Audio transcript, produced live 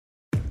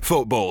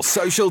Football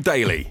Social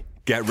Daily.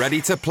 Get ready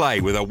to play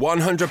with a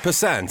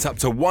 100% up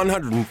to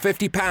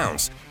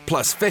 £150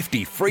 plus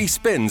 50 free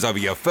spins over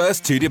your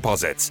first 2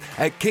 deposits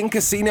at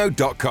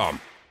kingcasino.com.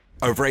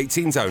 Over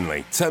 18s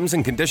only. Terms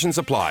and conditions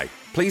apply.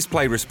 Please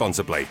play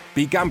responsibly.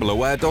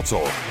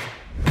 BeGambleAware.org.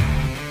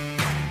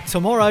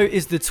 Tomorrow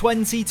is the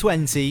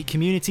 2020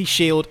 Community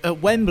Shield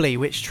at Wembley,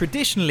 which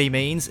traditionally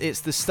means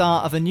it's the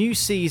start of a new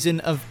season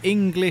of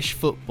English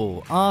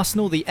football.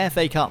 Arsenal, the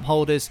FA Cup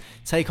holders,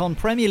 take on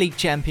Premier League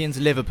champions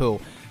Liverpool.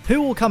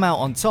 Who will come out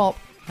on top,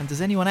 and does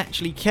anyone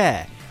actually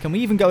care? Can we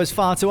even go as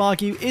far to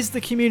argue, is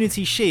the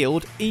Community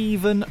Shield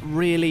even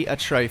really a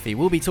trophy?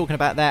 We'll be talking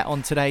about that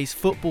on today's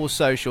Football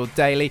Social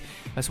Daily,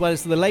 as well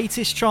as the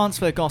latest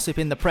transfer gossip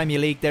in the Premier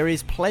League. There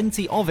is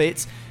plenty of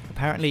it.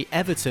 Apparently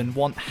Everton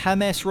want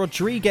James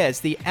Rodriguez.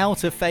 The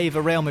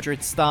out-of-favour Real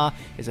Madrid star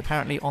is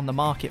apparently on the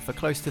market for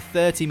close to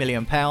 £30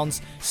 million.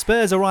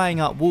 Spurs are eyeing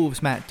up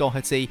Wolves' Matt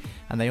Doherty,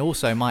 and they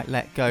also might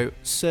let go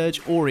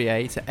Serge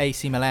Aurier to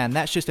AC Milan.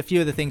 That's just a few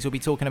of the things we'll be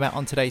talking about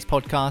on today's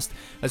podcast,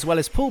 as well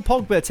as Paul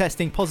Pogba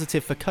testing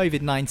positive for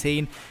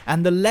COVID-19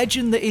 and the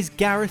legend that is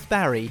Gareth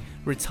Barry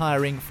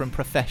retiring from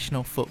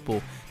professional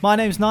football. My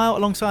name's Niall.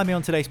 Alongside me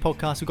on today's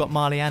podcast, we've got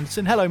Marley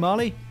Anderson. Hello,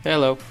 Marley.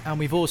 Hello. And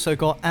we've also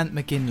got Ant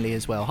McGinley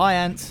as well. Hi,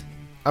 Ant.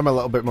 I'm a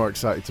little bit more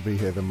excited to be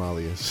here than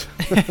Marley is.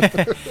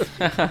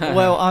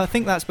 Well, I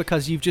think that's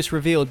because you've just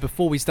revealed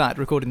before we started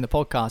recording the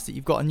podcast that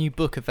you've got a new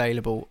book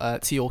available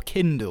to your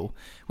Kindle,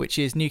 which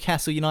is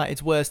Newcastle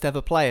United's Worst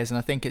Ever Players, and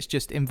I think it's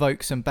just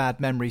invoked some bad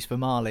memories for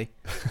Marley.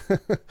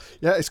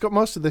 Yeah, it's got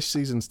most of this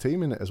season's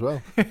team in it as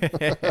well.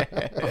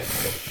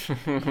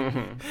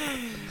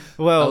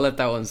 Well, I'll let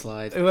that one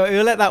slide.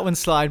 We'll let that one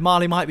slide.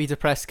 Marley might be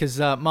depressed because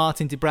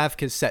Martin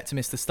Dubravka's set to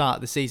miss the start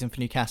of the season for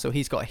Newcastle.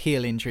 He's got a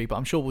heel injury, but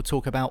I'm sure we'll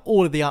talk about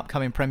all of the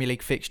upcoming Premier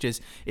League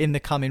fixtures in the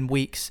coming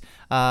weeks.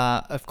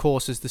 Of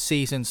course, as the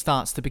season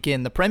starts to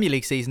begin, the Premier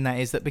League season,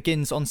 that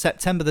begins on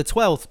September the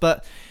 12th.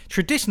 But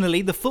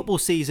traditionally, the football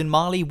season,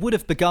 Marley, would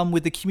have begun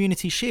with the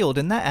Community Shield,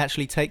 and that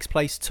actually takes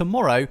place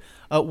tomorrow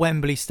at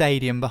Wembley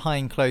Stadium,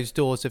 behind closed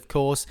doors, of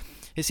course.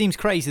 It seems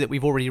crazy that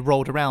we've already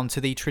rolled around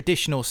to the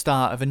traditional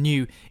start of a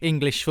new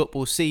English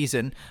football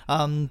season,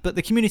 but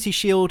the Community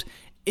Shield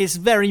is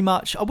very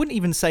much, I wouldn't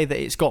even say that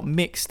it's got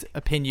mixed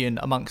opinion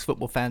amongst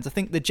football fans. I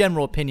think the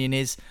general opinion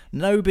is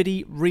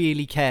nobody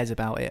really cares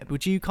about it.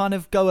 Would you kind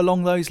of go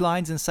along those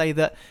lines and say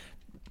that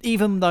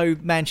even though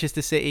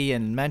Manchester City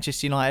and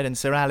Manchester United and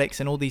Sir Alex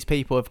and all these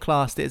people have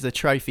classed it as a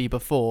trophy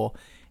before,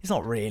 it's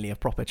not really a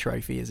proper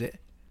trophy, is it?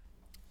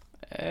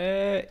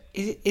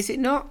 Is it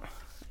not?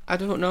 I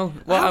don't know.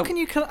 Well,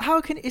 how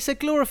can it's a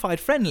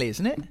glorified friendly,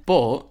 isn't it?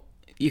 But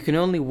you can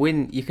only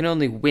win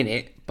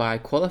it by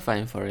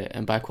qualifying for it,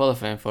 and by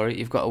qualifying for it,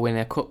 you've got to win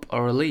a cup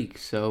or a league.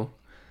 So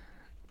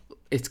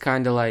it's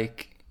kind of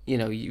like,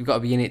 you've got to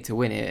be in it to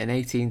win it, and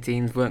 18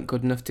 teams weren't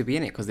good enough to be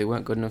in it because they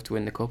weren't good enough to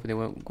win the cup and they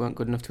weren't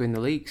good enough to win the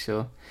league.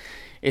 So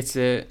it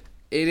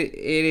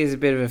is a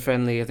bit of a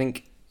friendly. I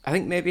think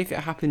maybe if it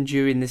happened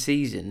during the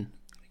season,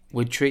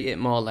 we'd treat it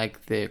more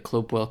like the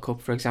Club World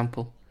Cup, for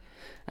example.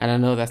 And I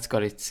know that's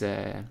got its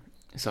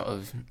sort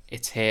of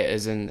its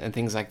haters and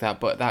things like that,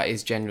 but that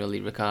is generally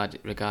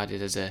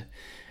regarded as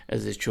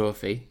a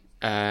trophy,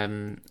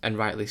 and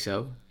rightly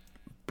so.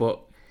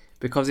 But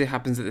because it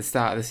happens at the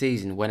start of the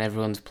season when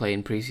everyone's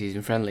playing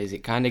pre-season friendlies, it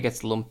kind of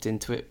gets lumped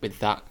into it with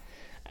that,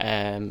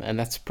 and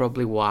that's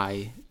probably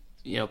why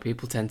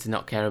people tend to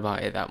not care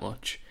about it that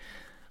much.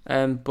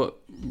 But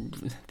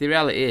the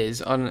reality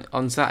is,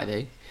 on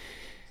Saturday,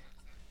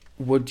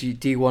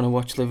 do you want to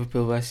watch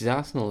Liverpool versus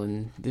Arsenal?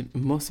 And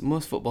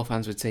most football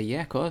fans would say,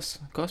 yeah, of course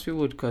we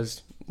would,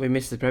 because we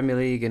missed the Premier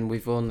League and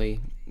we've only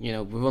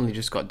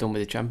just got done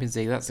with the Champions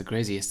League. That's the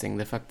craziest thing.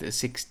 The fact that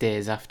 6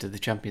 days after the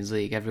Champions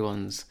League,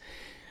 everyone's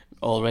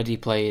already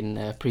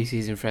playing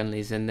pre-season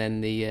friendlies and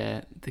then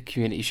the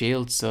Community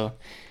Shield. So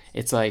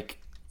it's like,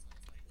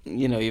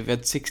 you've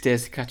had 6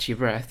 days to catch your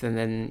breath, and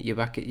then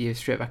you're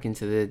straight back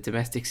into the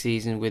domestic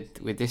season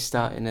with this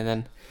starting, and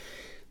then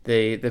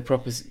the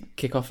proper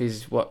kick-off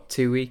is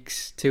 2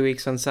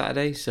 weeks on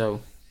Saturday.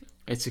 So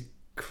it's a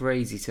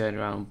crazy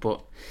turnaround,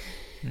 but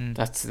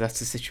that's the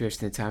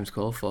situation the time's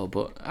called for.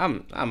 But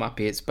I'm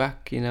happy it's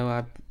back.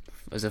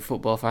 As a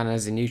football fan,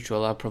 as a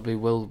neutral, I probably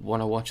will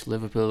want to watch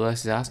Liverpool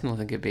versus Arsenal. I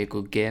think it'd be a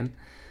good game.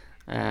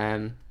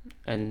 And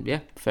yeah,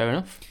 fair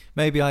enough.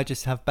 Maybe I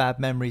just have bad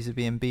memories of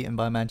being beaten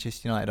by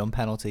Manchester United on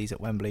penalties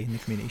at Wembley in the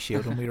Community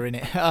Shield when we were in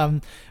it.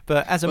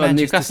 But as a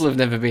Newcastle have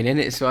never been in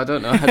it, so I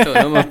don't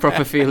know my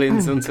proper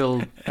feelings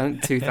until I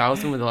think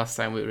 2000 was the last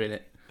time we were in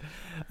it.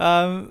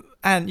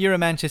 And you're a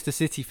Manchester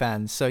City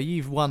fan, so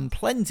you've won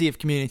plenty of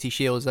Community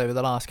Shields over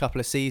the last couple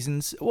of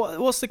seasons.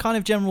 What's the kind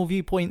of general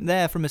viewpoint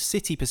there from a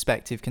City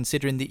perspective,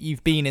 considering that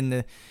you've been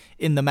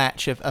in the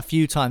match a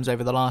few times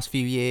over the last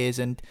few years,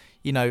 and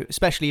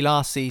especially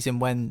last season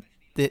when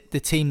the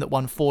team that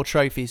won 4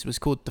 trophies was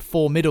called the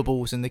 4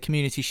 Middleballs, and the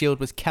Community Shield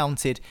was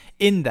counted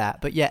in that,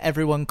 but yet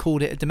everyone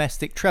called it a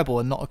domestic treble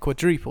and not a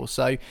quadruple.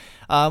 So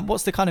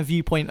what's the kind of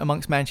viewpoint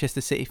amongst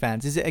Manchester City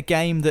fans? Is it a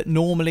game that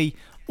normally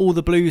all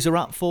the Blues are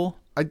up for?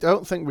 I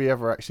don't think we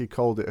ever actually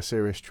called it a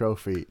serious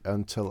trophy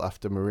until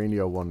after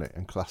Mourinho won it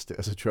and classed it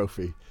as a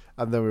trophy.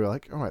 And then we were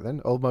like, all right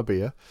then, hold my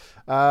beer.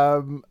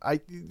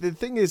 The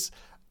thing is,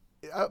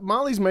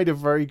 Marley's made a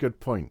very good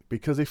point,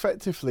 because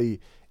effectively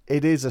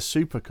it is a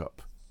Super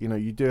Cup. You know,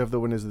 you do have the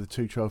winners of the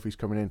 2 trophies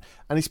coming in.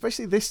 And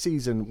especially this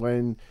season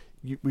when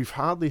we've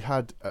hardly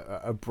had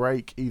a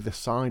break either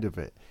side of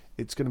it,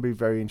 it's going to be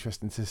very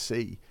interesting to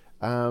see.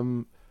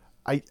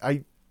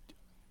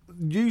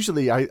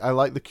 Usually I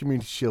like the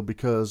Community Shield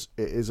because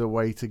it is a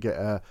way to get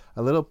a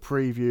little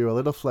preview, a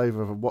little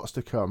flavour of what's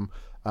to come.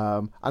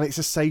 And it's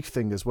a safe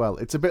thing as well.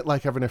 It's a bit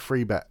like having a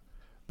free bet,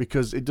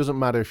 because it doesn't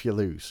matter if you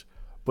lose.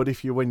 But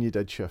if you win, you're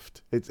dead chuffed.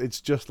 It's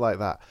just like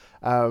that.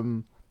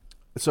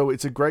 So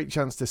it's a great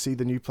chance to see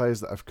the new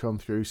players that have come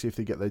through, see if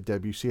they get their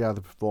debut, see how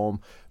they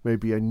perform,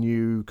 maybe a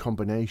new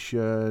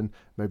combination,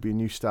 maybe a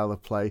new style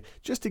of play,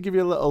 just to give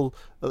you a little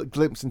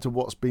glimpse into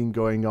what's been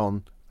going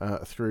on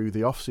through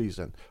the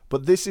off-season.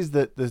 But this is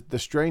the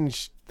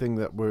strange thing,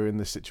 that we're in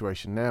this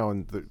situation now,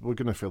 and we're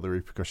going to feel the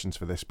repercussions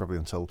for this probably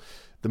until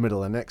the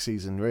middle of next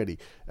season, really,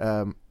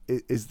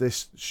 is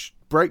this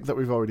break that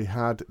we've already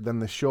had, then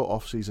the short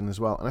off-season as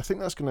well. And I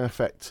think that's going to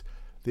affect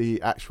the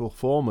actual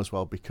form as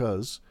well,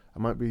 because I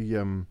might be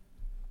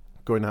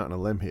going out on a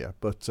limb here,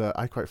 but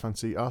I quite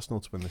fancy Arsenal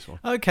to win this one.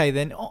 Okay,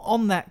 then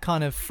on that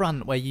kind of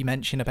front where you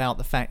mentioned about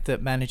the fact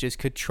that managers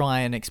could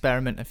try and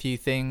experiment a few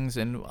things,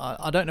 and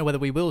I don't know whether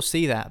we will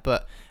see that,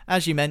 but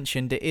as you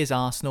mentioned, it is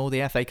Arsenal,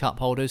 the FA Cup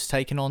holders,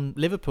 taking on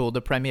Liverpool,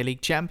 the Premier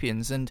League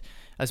champions, and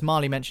as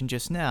Marley mentioned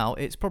just now,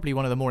 it's probably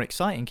one of the more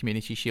exciting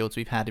Community Shields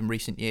we've had in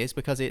recent years,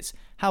 because it's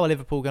how are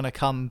Liverpool going to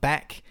come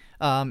back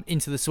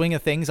into the swing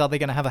of things? Are they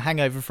going to have a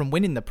hangover from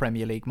winning the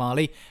Premier League,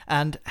 Marley?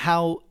 And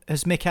how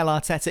has Mikel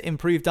Arteta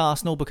improved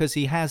Arsenal? Because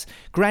he has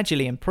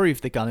gradually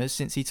improved the Gunners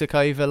since he took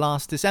over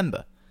last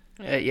December.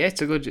 Yeah,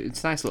 it's a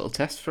nice little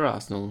test for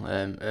Arsenal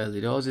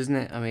early doors, isn't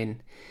it? I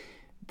mean,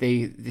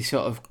 they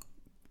sort of,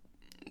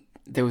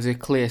 there was a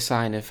clear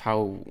sign of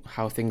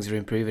how things are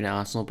improving at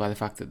Arsenal by the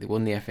fact that they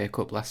won the FA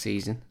Cup last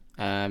season.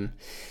 Their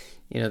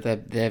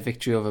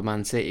victory over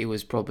Man City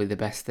was probably the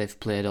best they've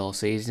played all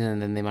season,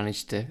 and then they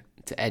managed to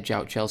edge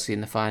out Chelsea in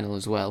the final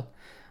as well,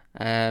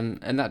 and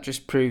that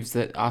just proves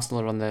that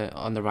Arsenal are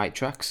on the right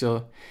track.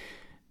 So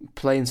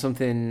playing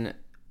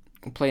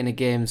a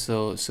game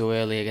so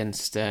early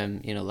against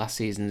last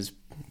season's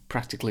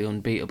practically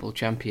unbeatable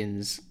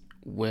champions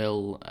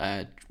will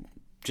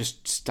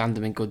just stand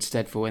them in good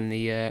stead for when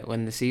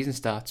the season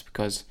starts,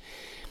 because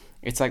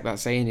it's like that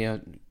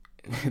saying,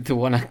 the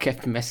one I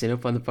kept messing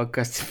up on the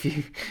podcast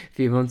a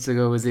few months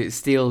ago, was it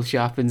steel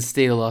sharpens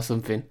steel or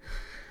something.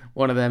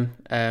 One of them,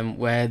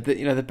 where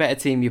the better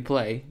team you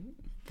play,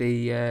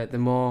 the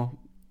more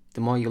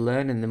you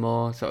learn and the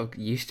more sort of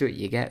used to it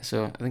you get.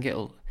 So I think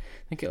it'll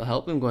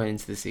help them going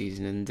into the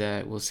season,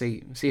 and we'll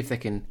see if they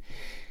can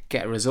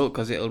get a result,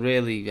 because it'll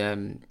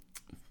really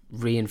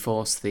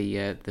reinforce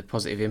the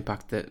positive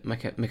impact that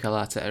Mikel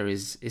Arteta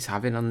is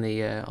having on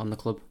the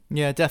club.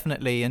 Yeah,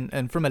 definitely.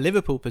 And from a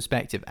Liverpool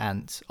perspective,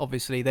 Ant,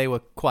 obviously they were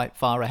quite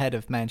far ahead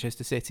of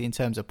Manchester City in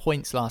terms of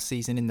points last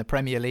season in the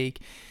Premier League.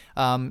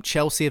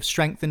 Chelsea have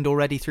strengthened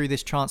already through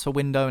this transfer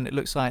window, and it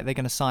looks like they're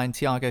going to sign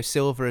Thiago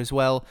Silva as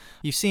well.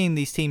 You've seen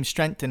these teams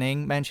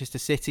strengthening, Manchester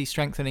City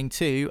strengthening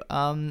too.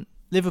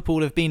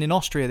 Liverpool have been in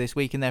Austria this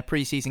week in their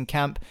pre-season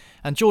camp,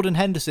 and Jordan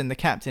Henderson, the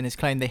captain, has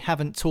claimed they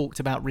haven't talked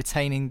about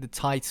retaining the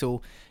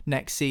title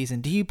next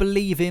season. Do you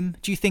believe him?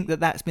 Do you think that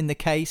that's been the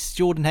case?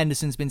 Jordan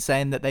Henderson's been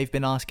saying that they've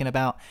been asking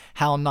about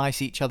how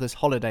nice each other's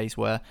holidays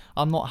were.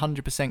 I'm not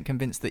 100%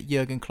 convinced that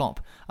Jurgen Klopp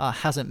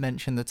hasn't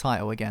mentioned the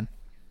title again.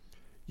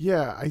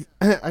 Yeah,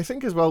 I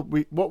think as well,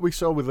 what we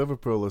saw with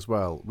Liverpool as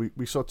well,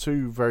 we saw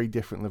two very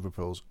different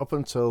Liverpools. Up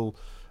until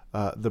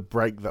the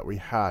break that we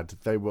had,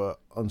 they were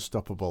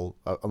unstoppable,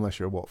 unless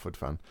you're a Watford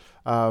fan.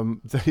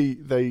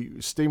 They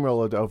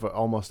steamrolled over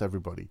almost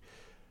everybody.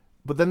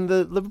 But then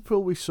the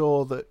Liverpool we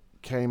saw that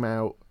came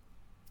out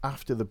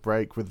after the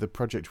break with the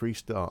Project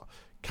Restart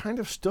kind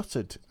of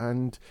stuttered,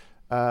 and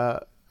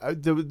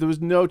there was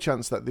no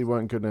chance that they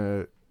weren't going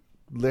to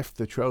lift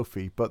the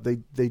trophy, but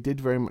they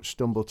did very much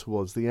stumble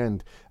towards the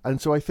end.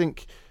 And so I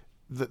think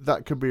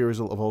that could be a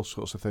result of all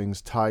sorts of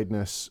things.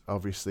 Tiredness,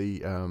 obviously,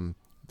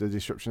 the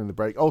disruption in the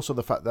break, also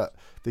the fact that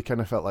they kind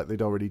of felt like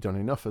they'd already done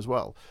enough as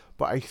well.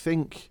 But I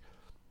think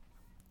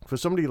for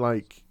somebody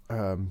like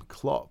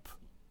Klopp,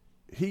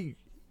 he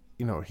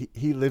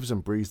lives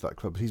and breathes that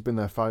club. He's been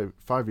there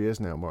five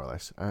years now, more or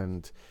less,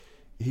 and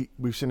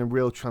we've seen a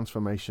real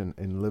transformation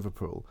in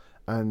Liverpool.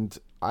 And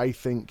I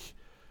think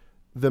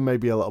there may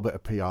be a little bit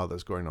of PR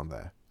that's going on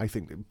there. I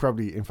think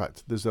probably, in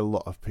fact, there's a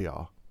lot of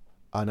PR,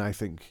 and I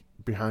think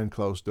behind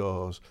closed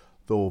doors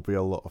there will be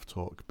a lot of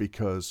talk,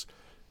 because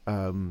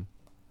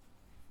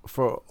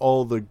for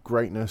all the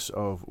greatness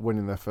of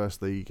winning their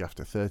first league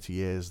after 30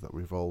 years that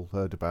we've all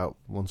heard about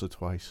once or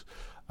twice,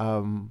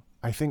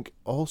 I think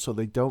also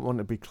they don't want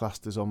to be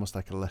classed as almost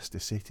like a Leicester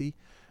City.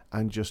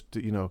 and just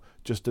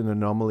an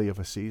anomaly of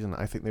a season.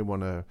 I think they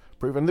want to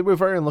prove, and they were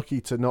very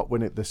unlucky to not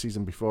win it the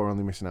season before,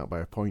 only missing out by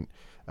a point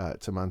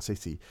to Man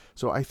City.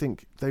 So I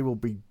think they will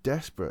be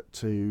desperate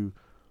to,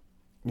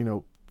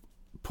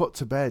 put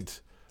to bed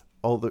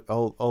all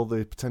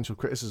the potential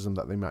criticism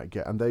that they might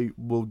get, and they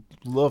will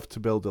love to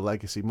build a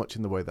legacy, much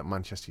in the way that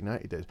Manchester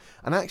United did.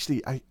 And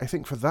actually, I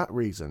think for that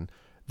reason,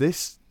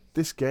 this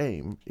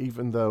game,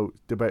 even though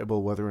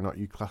debatable whether or not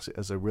you class it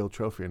as a real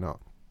trophy or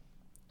not,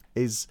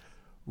 is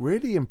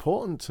really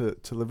important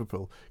to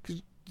Liverpool,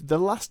 because the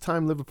last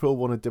time Liverpool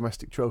won a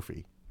domestic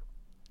trophy,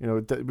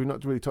 we've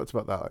not really talked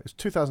about that. It's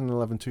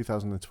 2011,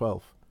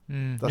 2012.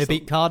 They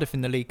beat Cardiff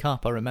in the League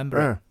Cup. I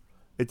remember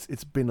it.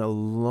 It's been a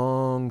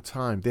long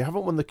time. They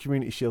haven't won the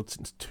Community Shield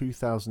since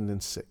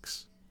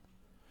 2006.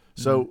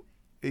 So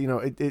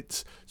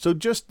it's so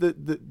just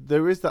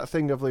there is that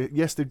thing of, like,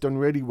 yes, they've done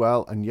really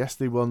well, and yes,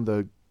 they won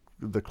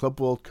the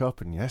Club World Cup,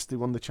 and yes, they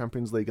won the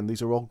Champions League, and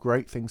these are all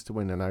great things to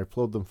win, and I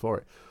applaud them for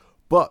it.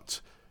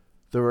 But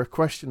there are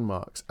question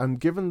marks, and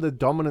given the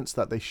dominance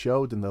that they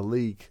showed in the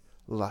league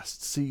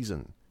last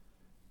season,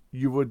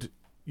 you would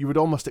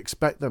almost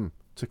expect them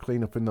to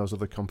clean up in those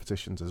other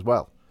competitions as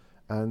well.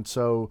 And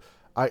so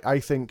I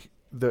think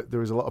that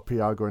there is a lot of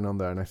PR going on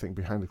there, and I think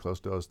behind the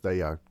closed doors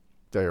they are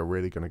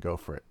really going to go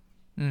for it.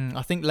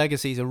 I think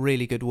legacy is a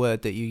really good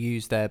word that you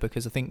use there,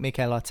 because I think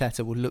Mikel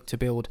Arteta would look to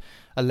build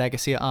a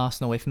legacy at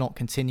Arsenal, if not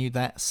continue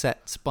that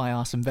set by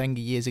Arsene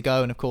Wenger years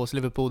ago. And of course,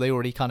 Liverpool, they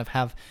already kind of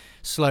have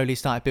slowly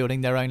started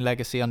building their own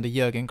legacy under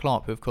Jurgen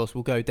Klopp, who of course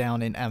will go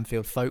down in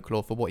Anfield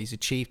folklore for what he's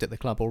achieved at the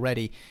club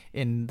already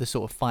in the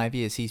sort of 5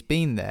 years he's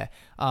been there.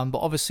 But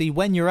obviously,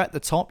 when you're at the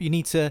top, you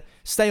need to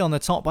stay on the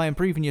top by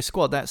improving your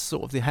squad. That's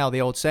sort of how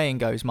the old saying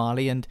goes,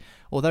 Marley. And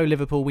although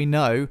Liverpool, we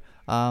know,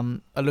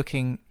 are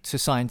looking to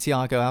sign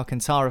Thiago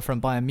Alcantara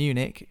from Bayern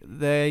Munich,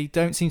 they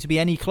don't seem to be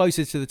any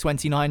closer to the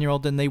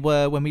 29-year-old than they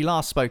were when we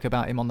last spoke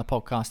about him on the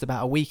podcast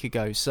about a week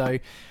ago. So,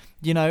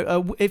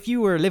 if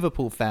you were a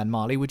Liverpool fan,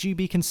 Marley, would you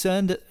be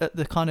concerned at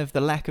the kind of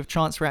the lack of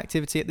transfer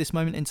activity at this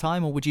moment in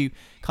time, or would you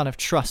kind of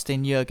trust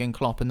in Jurgen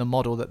Klopp and the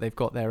model that they've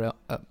got there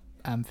at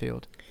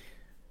Anfield?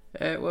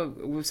 Well,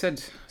 we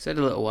said a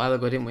little while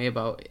ago, didn't we,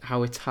 about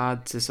how it's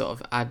hard to sort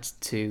of add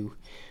to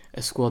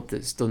a squad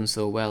that's done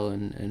so well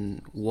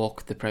and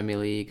walked the Premier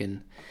League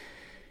and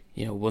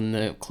won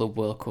the Club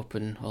World Cup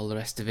and all the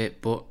rest of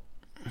it. But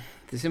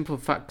the simple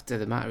fact of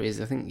the matter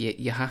is, I think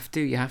you have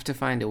to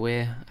find a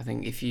way. I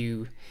think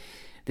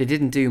they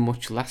didn't do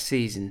much last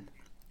season,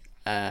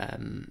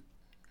 and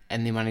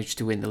they managed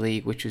to win the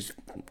league, which was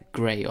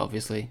great,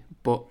 obviously.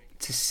 But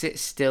to sit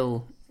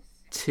still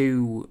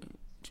two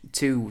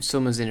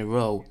summers in a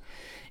row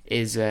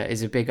is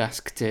a big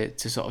ask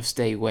to sort of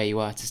stay where you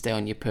are, to stay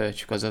on your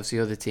perch, because obviously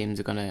other teams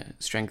are going to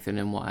strengthen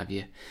and what have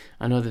you.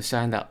 I know they've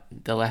signed that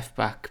the left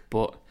back,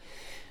 but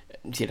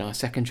a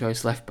second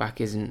choice left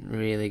back isn't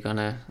really going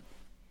to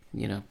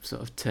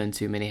sort of turn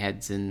too many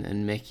heads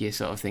and make you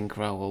sort of think,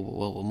 well,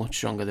 we're much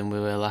stronger than we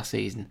were last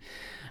season.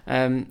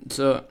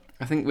 So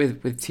I think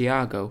with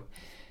Thiago,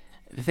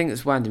 the thing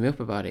that's winding me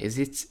up about it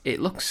is it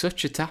looks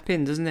such a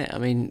tap-in, doesn't it? I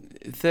mean,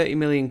 30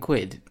 million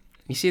quid,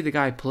 you see the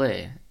guy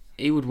play,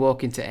 he would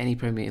walk into any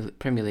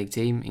Premier League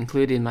team,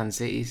 including Man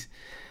City's,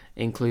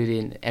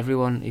 including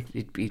everyone.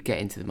 He'd get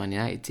into the Man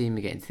United team,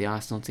 he'd get into the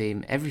Arsenal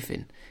team,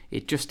 everything.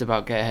 He'd just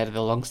about get ahead of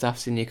the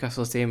Longstaffs in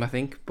Newcastle's team, I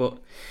think. But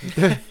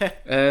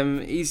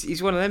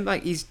he's one of them.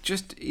 Like, he's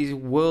a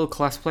world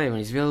class player, and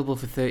he's available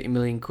for 30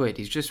 million quid.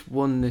 He's just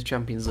won the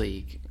Champions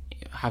League,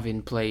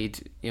 having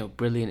played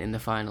brilliant in the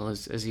final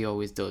as he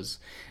always does.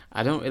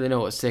 I don't really know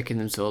what's taking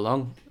them so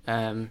long.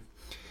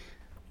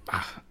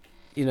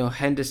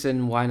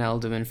 Henderson,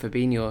 Wijnaldum and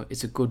Fabinho,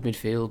 it's a good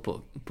midfield,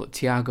 but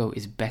Thiago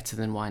is better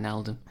than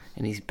Wijnaldum,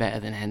 and he's better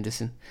than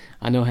Henderson.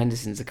 I know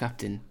Henderson's the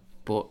captain,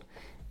 but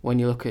when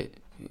you look at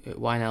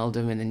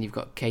Wijnaldum and then you've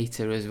got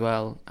Keita as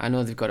well, I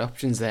know they've got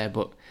options there,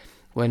 but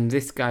when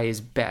this guy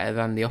is better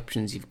than the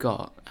options you've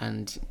got,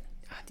 and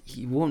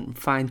you won't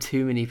find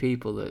too many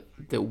people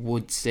that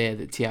would say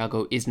that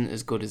Thiago isn't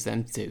as good as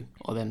them two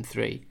or them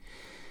three,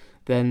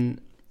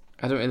 then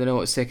I don't really know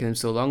what's taking them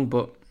so long.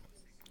 But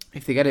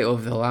if they get it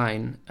over the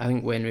line, I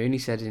think Wayne Rooney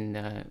said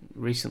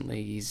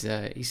recently, he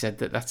said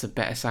that that's a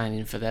better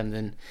signing for them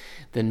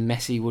than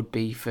Messi would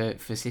be for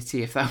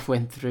City if that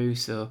went through.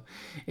 So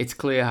it's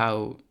clear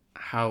how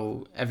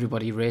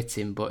everybody rates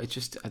him, but it's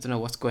just, I don't know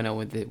what's going on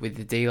with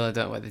the deal. I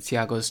don't know whether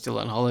Thiago's still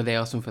on holiday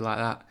or something like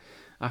that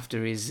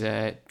after his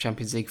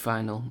Champions League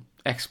final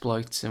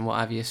exploits and what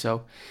have you.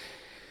 So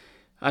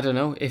I don't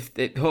know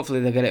hopefully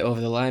they'll get it over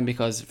the line,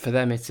 because for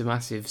them it's a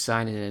massive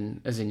signing,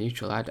 and as a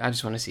neutral, I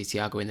just want to see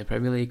Thiago in the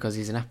Premier League, because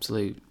he's an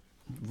absolute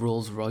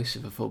Rolls Royce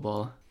of a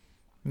footballer.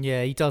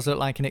 Yeah, he does look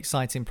like an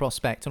exciting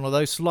prospect, and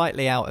although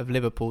slightly out of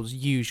Liverpool's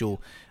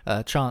usual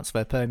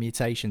transfer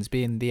permutations,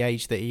 being the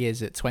age that he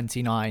is at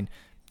 29,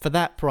 for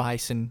that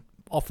price and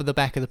off of the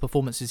back of the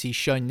performances he's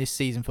shown this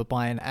season for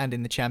Bayern and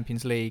in the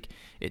Champions League,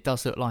 it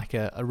does look like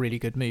a really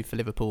good move for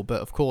Liverpool.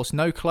 But of course,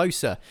 no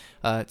closer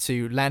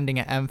to landing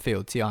at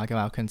Anfield, Thiago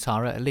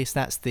Alcantara. At least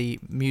that's the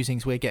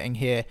musings we're getting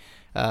here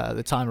at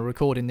the time of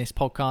recording this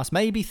podcast.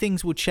 Maybe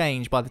things will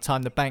change by the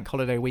time the bank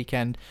holiday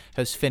weekend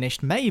has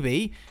finished.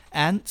 Maybe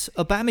Ant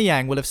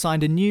Aubameyang will have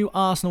signed a new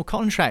Arsenal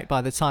contract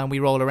by the time we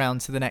roll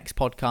around to the next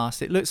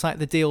podcast. It looks like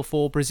the deal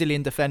for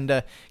Brazilian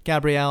defender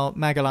Gabriel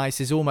Magalhães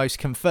is almost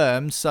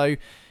confirmed. So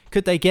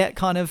could they get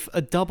kind of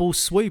a double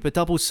swoop, a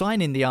double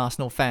sign-in, the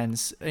Arsenal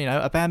fans? You know,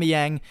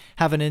 Aubameyang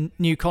having a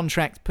new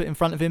contract put in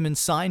front of him and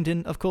signed,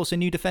 and of course a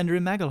new defender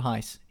in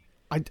Magalhães.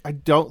 I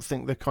don't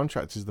think the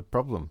contract is the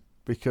problem,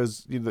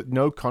 because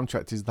no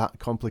contract is that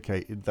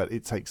complicated that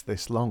it takes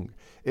this long.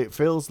 It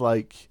feels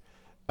like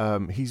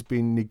he's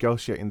been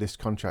negotiating this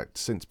contract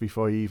since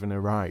before he even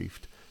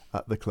arrived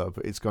at the club.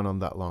 It's gone on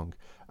that long.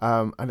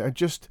 And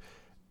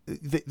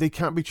they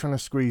can't be trying to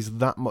squeeze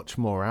that much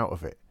more out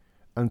of it.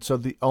 And so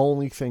the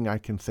only thing I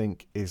can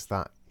think is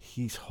that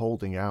he's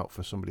holding out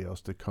for somebody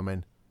else to come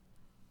in.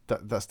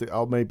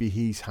 Or maybe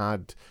he's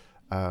got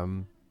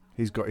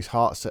his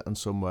heart set on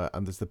somewhere,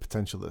 and there's the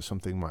potential that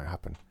something might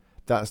happen.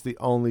 That's the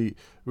only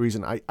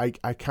reason. I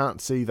can't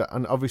see that.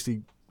 And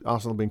obviously,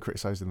 Arsenal have been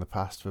criticised in the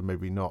past for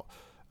maybe not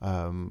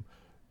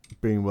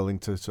being willing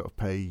to sort of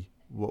pay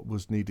what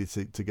was needed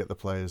to get the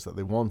players that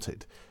they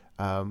wanted.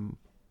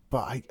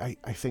 But I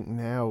think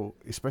now,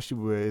 especially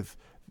with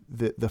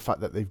the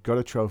fact that they've got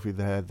a trophy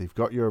there, they've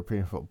got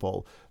European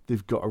football,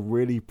 they've got a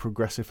really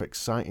progressive,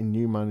 exciting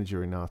new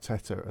manager in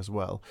Arteta as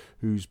well,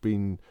 who's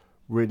been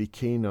really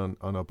keen on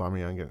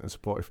Aubameyang and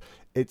supportive.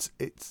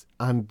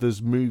 And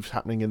there's moves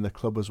happening in the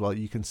club as well.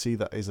 You can see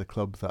that is a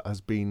club that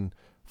has been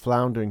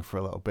floundering for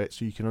a little bit,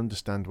 so you can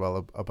understand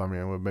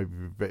Aubameyang would maybe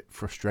be a bit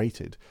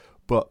frustrated,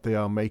 but they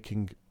are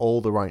making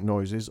all the right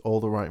noises, all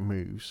the right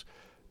moves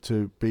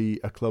to be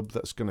a club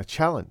that's going to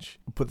challenge.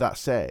 But that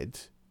said,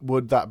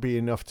 would that be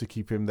enough to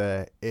keep him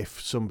there if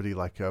somebody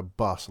like a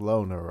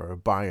Barcelona or a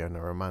Bayern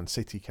or a Man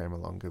City came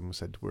along and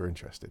said, we're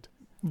interested?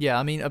 Yeah,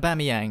 I mean,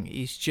 Aubameyang,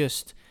 he's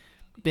just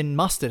been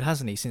mustard,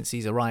 hasn't he, since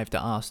he's arrived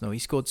at Arsenal? He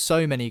scored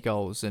so many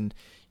goals, and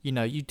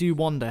you do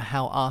wonder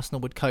how Arsenal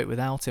would cope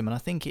without him, and I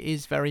think it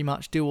is very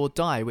much do or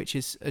die, which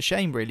is a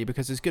shame really,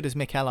 because as good as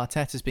Mikel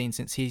Arteta's been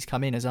since he's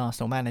come in as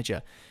Arsenal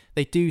manager,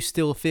 they do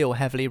still feel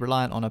heavily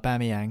reliant on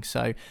Aubameyang.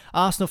 So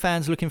Arsenal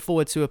fans looking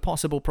forward to a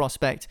possible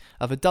prospect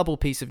of a double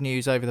piece of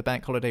news over the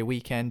bank holiday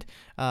weekend.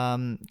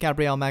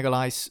 Gabriel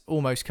Magalhães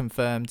almost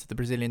confirmed, the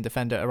Brazilian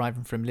defender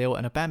arriving from Lille,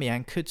 and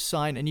Aubameyang could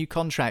sign a new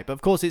contract. But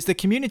of course, it's the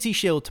Community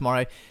Shield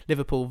tomorrow,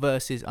 Liverpool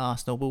versus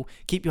Arsenal. We'll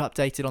keep you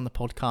updated on the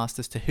podcast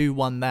as to who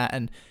won that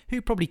and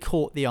who probably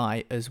caught the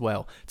eye as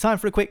well. Time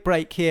for a quick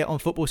break here on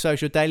Football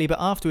Social Daily,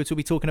 but afterwards we'll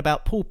be talking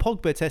about Paul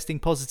Pogba testing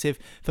positive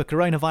for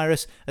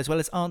coronavirus, as well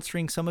as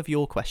answering some of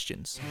your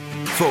questions.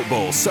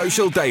 Football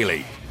Social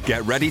Daily.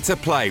 Get ready to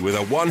play with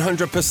a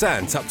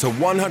 100% up to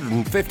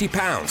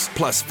 £150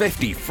 plus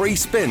 50 free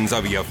spins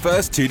over your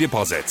first 2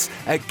 deposits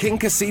at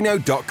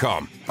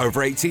kingcasino.com.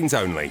 Over 18s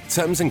only.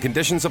 Terms and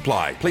conditions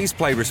apply. Please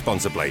play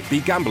responsibly.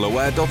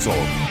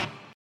 BeGambleAware.org.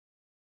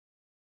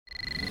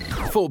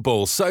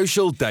 Football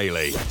Social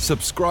Daily.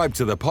 Subscribe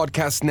to the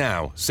podcast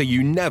now so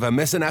you never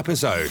miss an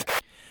episode.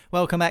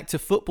 Welcome back to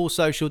Football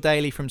Social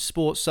Daily from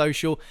Sports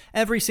Social.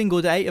 Every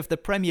single day of the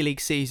Premier League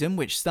season,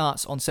 which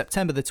starts on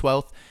September the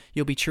 12th,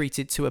 you'll be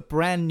treated to a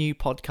brand new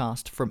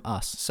podcast from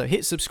us. So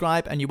hit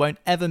subscribe and you won't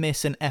ever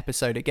miss an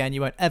episode again.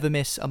 You won't ever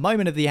miss a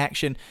moment of the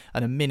action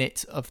and a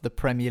minute of the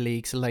Premier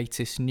League's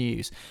latest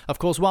news. Of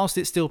course, whilst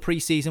it's still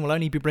pre-season, we'll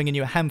only be bringing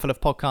you a handful of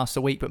podcasts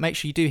a week, but make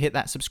sure you do hit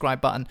that subscribe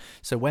button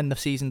so when the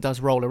season does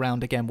roll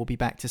around again, we'll be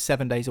back to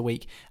 7 days a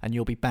week and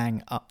you'll be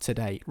bang up to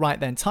date. Right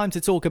then, time to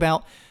talk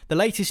about the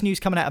latest news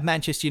coming out of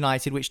Manchester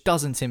United, which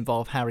doesn't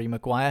involve Harry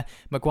Maguire.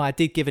 Maguire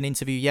did give an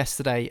interview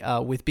yesterday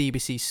with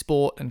BBC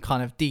Sport and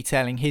kind of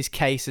detailing his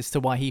case as to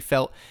why he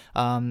felt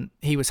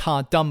he was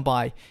hard done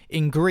by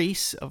in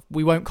Greece.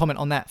 We won't comment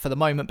on that for the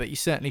moment, but he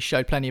certainly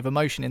showed plenty of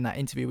emotion in that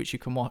interview, which you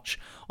can watch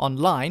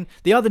online.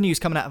 The other news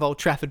coming out of Old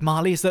Trafford,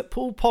 Marley, is that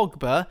Paul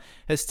Pogba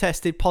has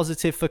tested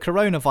positive for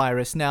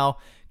coronavirus. Now,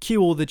 cue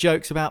all the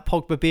jokes about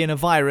Pogba being a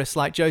virus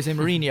like Jose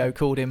Mourinho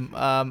called him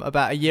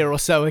about a year or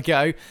so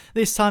ago.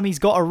 This time he's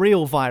got a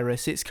real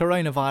virus. It's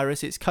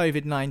coronavirus, it's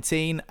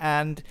COVID-19,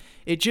 and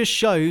it just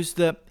shows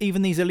that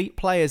even these elite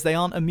players, they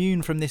aren't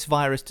immune from this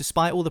virus.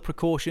 Despite all the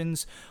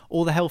precautions,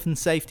 all the health and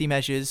safety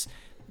measures,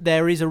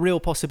 there is a real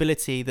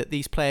possibility that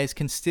these players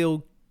can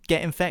still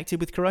get infected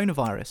with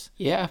coronavirus.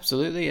 Yeah,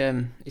 absolutely.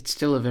 It's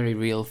still a very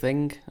real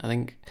thing. I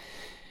think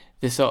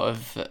the sort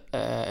of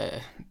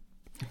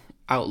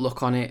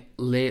outlook on it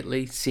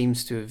lately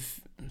seems to have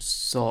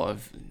sort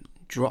of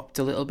dropped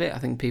a little bit. I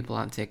think people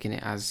aren't taking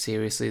it as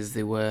seriously as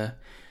they were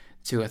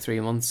 2 or 3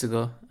 months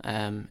ago,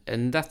 and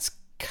that's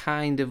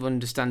kind of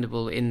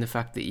understandable in the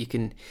fact that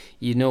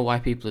you know why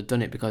people have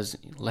done it, because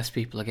less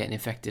people are getting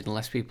infected and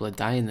less people are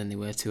dying than they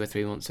were 2 or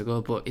 3 months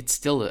ago. But it's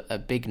still a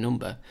big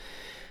number,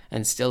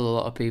 and still a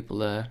lot of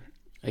people are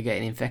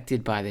getting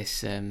infected by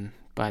this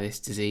by this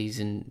disease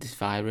and this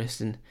virus,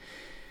 and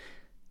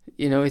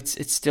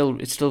it's still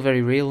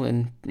very real.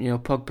 And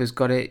Pogba's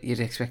got it. You'd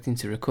expect him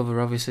to recover.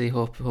 Obviously,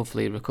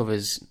 hopefully he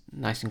recovers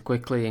nice and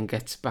quickly and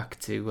gets back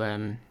to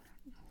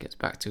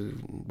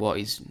what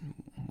his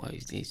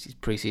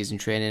pre-season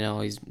training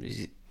or his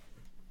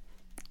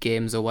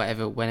games or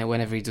whatever.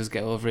 Whenever he does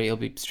get over it, he'll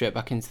be straight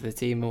back into the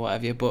team or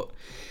whatever. But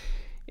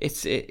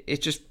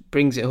it just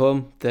brings it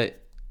home that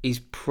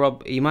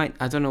he might.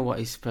 I don't know what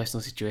his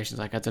personal situation's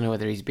like. I don't know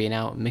whether he's been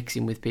out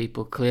mixing with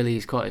people. Clearly,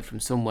 he's caught it from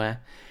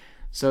somewhere.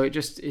 So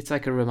it's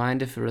like a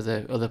reminder for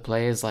other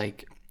players.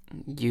 Like,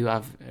 you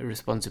have a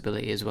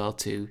responsibility as well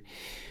to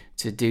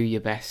do your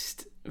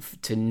best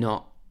to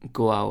not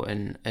go out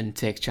and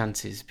take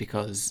chances,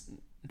 because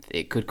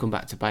it could come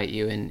back to bite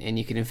you, and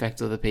you can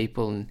infect other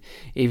people. And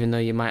even though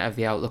you might have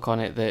the outlook on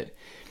it that,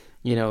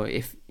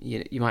 if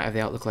you might have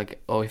the outlook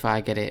like, oh, if I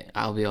get it,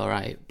 I'll be all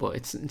right. But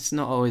it's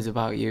not always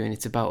about you, and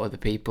it's about other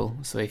people.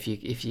 So if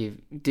you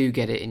do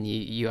get it and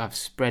you have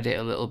spread it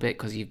a little bit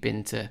because you've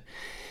been to,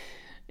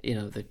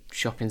 the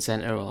shopping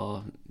centre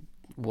or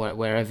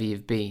wherever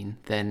you've been,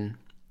 then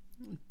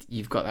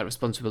you've got that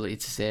responsibility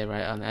to say,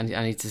 right,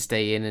 I need to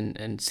stay in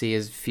and see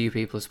as few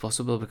people as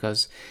possible,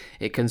 because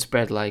it can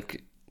spread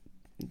like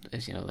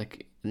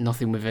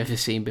nothing we've ever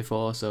seen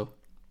before. So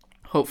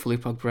hopefully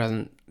Pogba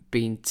hasn't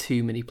been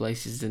too many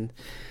places and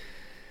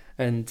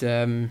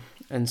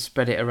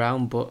spread it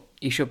around, but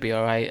he should be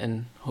all right,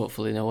 and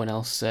hopefully no one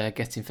else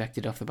gets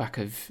infected off the back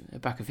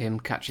of him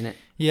catching it.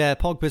 Yeah,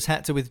 Pogba's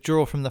had to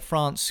withdraw from the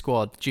France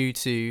squad due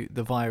to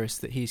the virus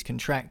that he's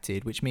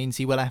contracted, which means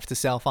he will have to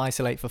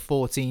self-isolate for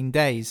 14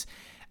 days.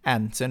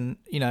 And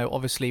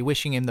obviously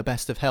wishing him the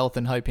best of health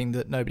and hoping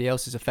that nobody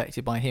else is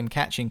affected by him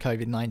catching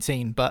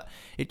COVID-19. But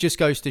it just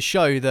goes to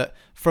show that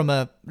from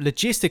a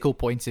logistical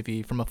point of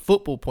view, from a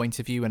football point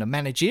of view and a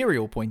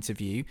managerial point of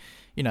view,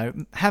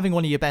 having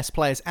one of your best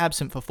players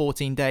absent for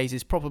 14 days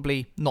is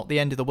probably not the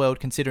end of the world,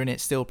 considering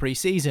it's still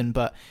pre-season.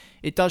 But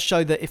it does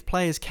show that if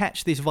players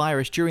catch this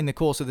virus during the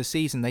course of the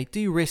season, they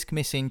do risk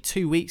missing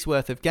 2 weeks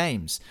worth of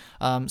games.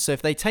 So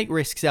if they take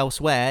risks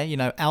elsewhere,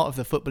 out of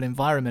the football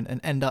environment,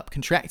 and end up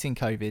contracting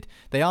COVID,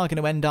 they are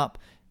going to end up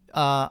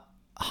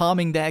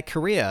harming their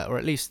career, or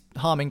at least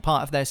harming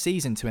part of their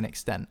season to an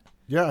extent.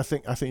 Yeah, I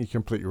think you're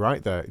completely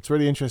right there. It's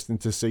really interesting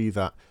to see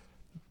that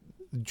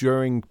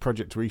during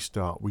Project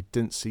Restart, we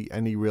didn't see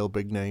any real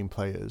big name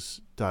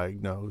players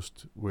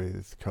diagnosed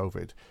with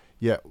COVID.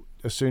 Yet,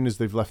 as soon as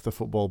they've left the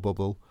football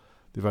bubble,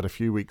 they've had a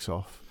few weeks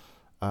off.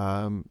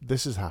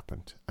 This has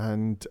happened,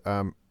 and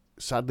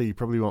sadly, he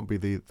probably won't be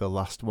the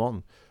last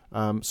one.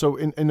 So,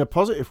 in a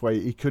positive way,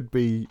 he could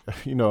be,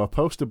 a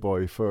poster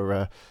boy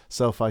for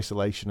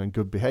self-isolation and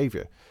good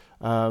behaviour.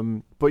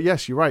 But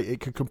yes, you're right.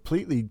 It could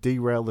completely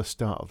derail the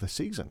start of the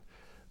season,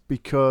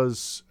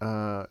 because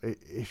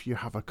if you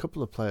have a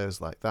couple of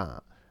players like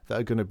that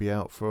are going to be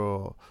out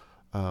for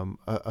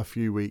a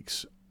few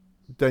weeks,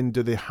 then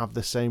do they have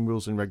the same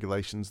rules and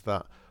regulations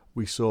that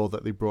we saw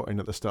that they brought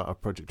in at the start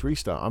of Project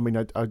Restart? I mean,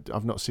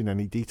 I've not seen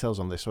any details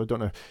on this, so I don't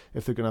know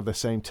if they're going to have the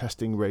same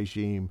testing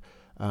regime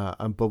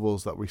and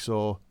bubbles that we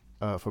saw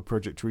for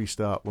Project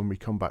Restart when we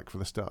come back for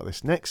the start of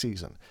this next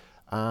season.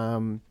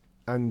 And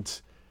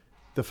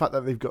the fact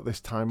that they've got this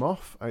time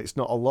off, it's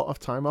not a lot of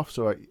time off,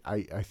 so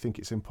I think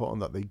it's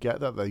important that they get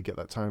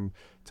that time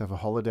to have a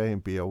holiday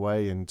and be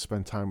away and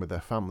spend time with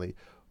their family.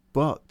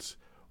 But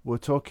we're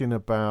talking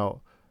about,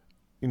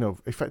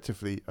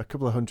 effectively a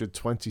couple of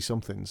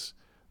 120-somethings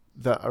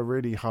that are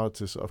really hard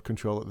to sort of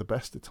control at the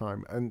best of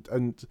time.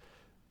 And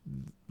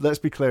let's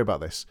be clear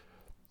about this.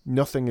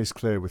 Nothing is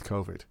clear with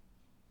COVID.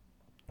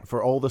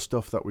 For all the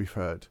stuff that we've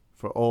heard,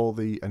 for all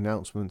the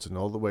announcements and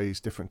all the ways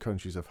different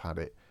countries have had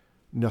it,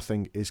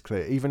 nothing is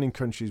clear. Even in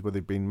countries where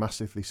they've been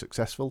massively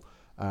successful.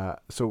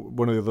 So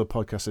one of the other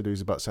podcasts I do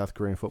is about South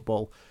Korean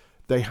football.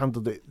 They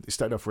handled it. It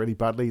started off really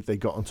badly. They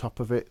got on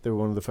top of it. They were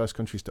one of the first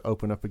countries to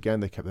open up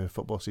again. They kept their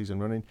football season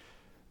running.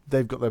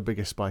 They've got their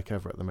biggest spike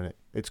ever at the minute.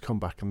 It's come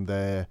back, and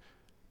they're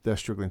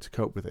struggling to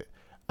cope with it.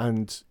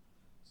 And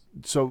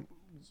so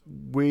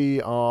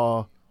we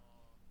are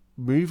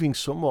moving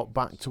somewhat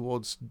back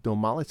towards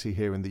normality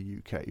here in the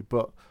UK,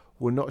 but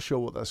we're not sure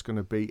what that's going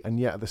to be. And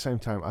yet at the same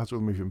time, as we're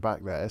moving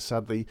back there,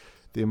 sadly,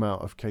 the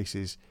amount of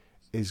cases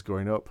is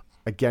going up.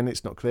 Again,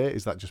 it's not clear.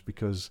 Is that just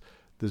because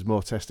there's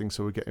more testing,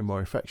 so we're getting more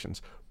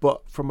infections?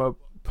 But from a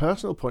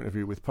personal point of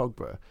view with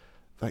Pogba,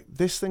 like,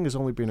 this thing has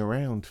only been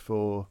around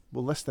for,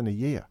 less than a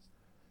year.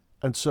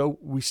 And so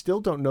we still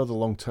don't know the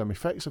long-term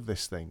effects of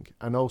this thing.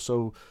 And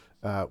also,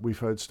 we've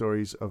heard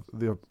stories of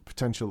the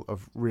potential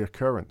of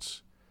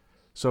reoccurrence.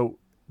 So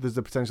there's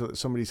the potential that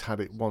somebody's had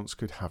it once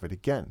could have it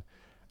again.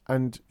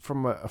 And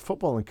from a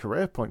football and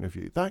career point of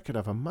view, that could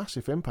have a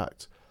massive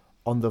impact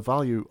on the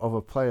value of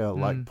a player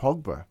like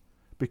Pogba.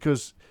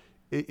 Because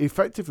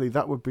effectively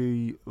that would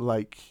be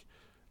like,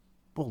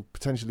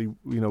 potentially,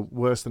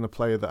 worse than a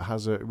player that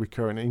has a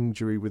recurrent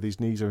injury with his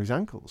knees or his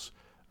ankles.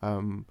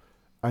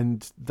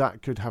 And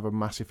that could have a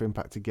massive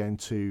impact again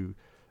to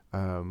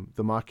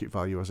the market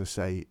value, as I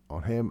say,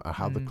 on him,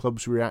 how the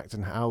clubs react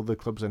and how the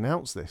clubs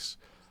announce this.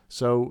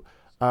 So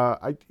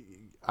I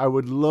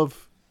would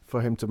love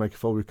for him to make a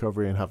full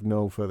recovery and have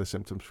no further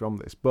symptoms from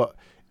this. But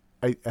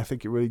I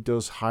think it really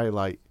does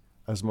highlight,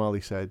 as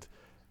Marley said,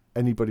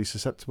 anybody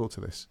susceptible to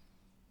this.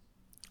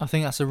 I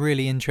think that's a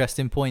really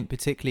interesting point,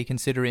 particularly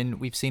considering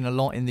we've seen a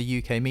lot in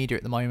the UK media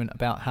at the moment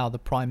about how the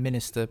Prime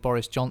Minister,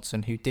 Boris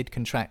Johnson, who did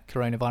contract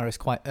coronavirus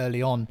quite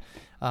early on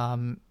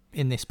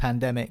in this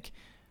pandemic,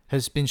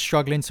 has been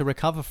struggling to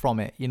recover from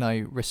it. You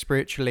know,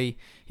 respiratorily,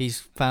 he's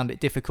found it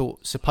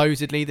difficult.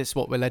 Supposedly, that's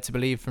what we're led to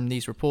believe from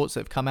these reports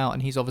that have come out,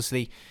 and he's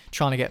obviously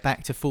trying to get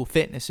back to full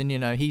fitness. And, you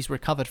know, he's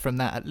recovered from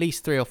that at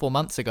least 3 or 4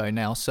 months ago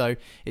now. So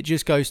it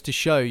just goes to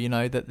show, you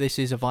know, that this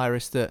is a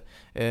virus that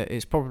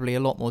is probably a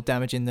lot more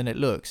damaging than it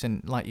looks.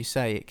 And like you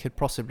say, it could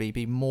possibly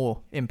be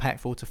more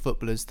impactful to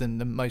footballers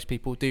than most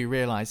people do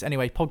realise.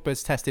 Anyway,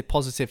 Pogba's tested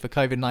positive for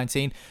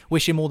COVID-19.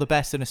 Wish him all the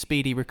best and a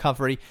speedy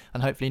recovery,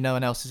 and hopefully no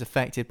one else is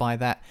affected by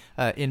that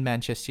in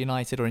Manchester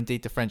United or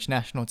indeed the French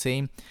national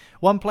team.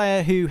 One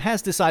player who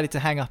has decided to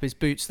hang up his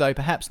boots, though,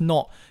 perhaps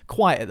not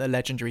quite at the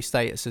legendary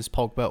status as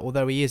Pogba,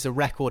 although he is a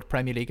record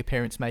Premier League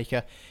appearance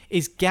maker,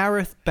 is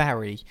Gareth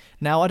Barry.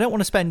 Now, I don't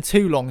want to spend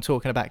too long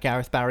talking about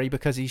Gareth Barry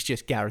because he's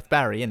just Gareth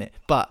Barry, innit?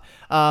 But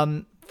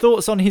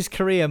thoughts on his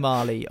career,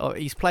 Marley?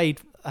 He's played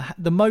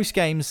the most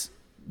games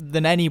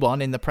than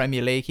anyone in the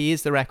Premier League. He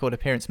is the record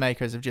appearance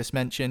maker, as I've just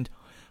mentioned.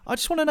 I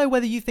just want to know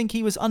whether you think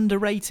he was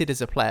underrated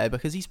as a player,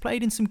 because he's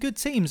played in some good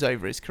teams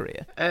over his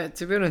career.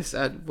 To be honest,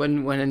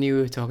 when I knew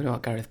we were talking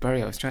about Gareth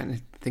Barry, I was trying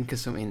to think of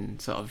something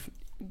sort of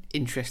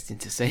interesting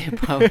to say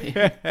about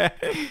him.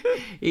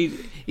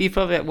 he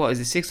probably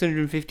had,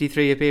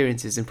 653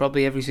 appearances, and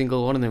probably every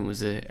single one of them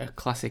was a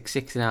classic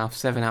 6.5,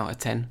 7 out of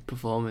 10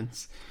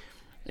 performance.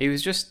 He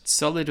was just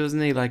solid,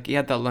 wasn't he? Like, he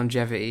had that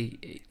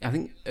longevity. I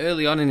think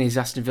early on in his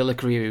Aston Villa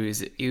career,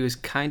 he was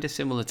kind of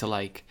similar to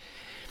like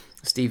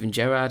Steven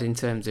Gerrard in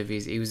terms of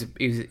he was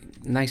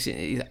nice,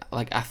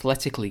 like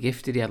athletically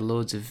gifted. He had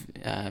loads of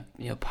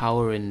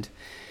power, and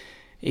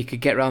he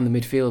could get around the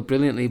midfield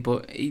brilliantly.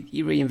 But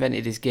he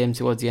reinvented his game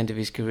towards the end of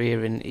his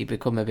career, and he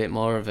become a bit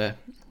more of a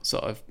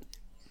sort of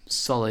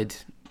solid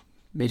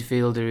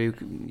midfielder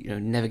who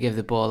never gave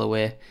the ball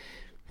away.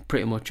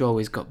 Pretty much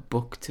always got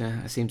booked.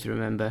 I seem to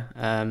remember.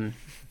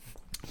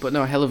 But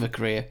no, a hell of a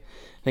career.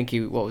 I think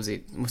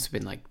must have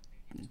been like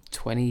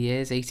 20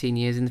 years, 18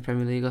 years in the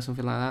Premier League or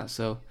something like that.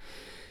 So,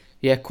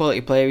 yeah,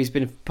 quality player. He's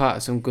been a part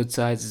of some good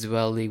sides as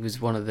well. He was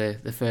one of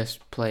the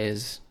first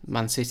players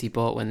Man City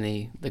bought when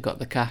they got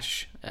the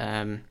cash,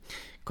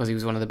 because he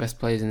was one of the best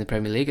players in the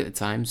Premier League at the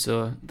time.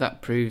 So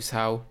that proves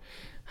how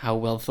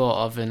well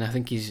thought of, and I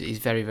think he's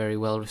very, very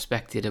well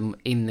respected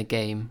in the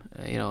game,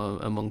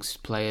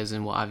 amongst players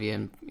and what have you,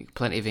 and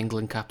plenty of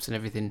England caps and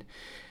everything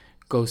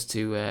goes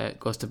to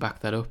back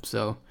that up.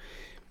 So,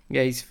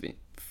 yeah, he's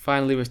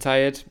finally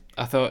retired.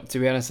 To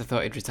be honest, I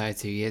thought he'd retired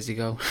 2 years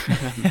ago.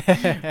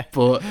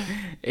 But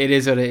it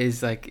is what it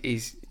is. Like,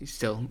 he's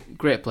still a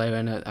great player,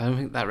 and I don't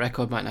think that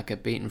record might not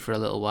get beaten for a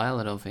little while,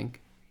 I don't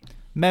think.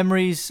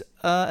 Memories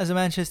as a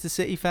Manchester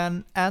City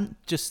fan, and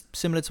just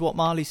similar to what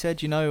Marley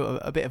said,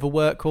 a bit of a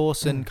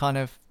workhorse and kind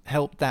of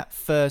helped that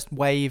first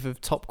wave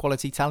of top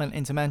quality talent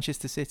into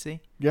Manchester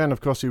City. Yeah, and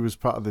of course he was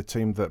part of the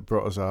team that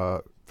brought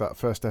us that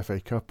first FA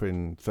Cup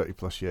in 30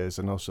 plus years,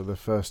 and also the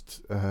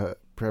first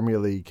Premier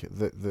League,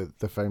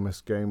 the famous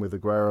game with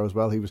Aguero as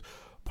well. He was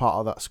part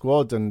of that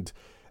squad, and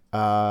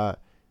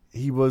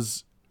he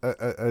was,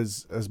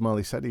 as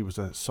Marley said, he was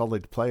a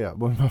solid player.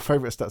 One of my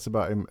favourite stats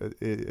about him,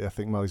 I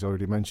think Marley's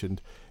already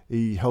mentioned,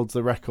 he holds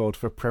the record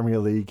for Premier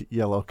League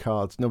yellow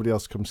cards. Nobody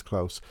else comes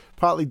close.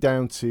 Partly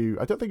down to,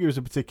 I don't think he was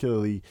a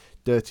particularly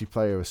dirty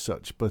player as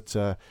such, but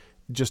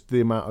just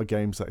the amount of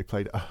games that he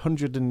played.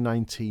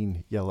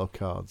 119 yellow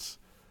cards.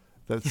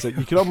 That's it.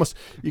 You could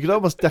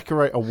almost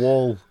decorate a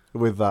wall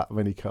with that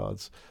many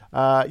cards.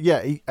 I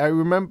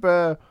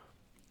remember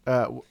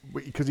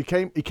because he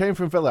came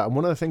from Villa, and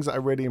one of the things that I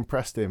really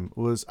impressed him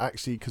was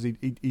actually because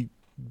he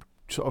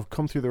sort of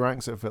come through the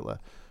ranks at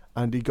Villa,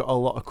 and he got a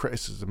lot of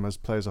criticism, as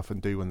players often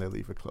do when they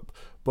leave a club.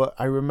 But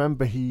I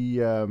remember he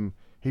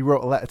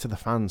wrote a letter to the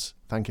fans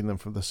thanking them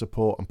for the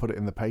support and put it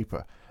in the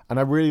paper, and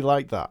I really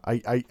like that.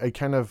 I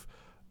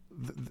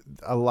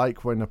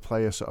like when a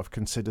player sort of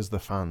considers the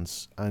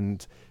fans,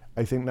 and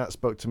I think that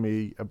spoke to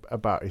me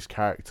about his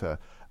character.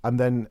 And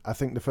then I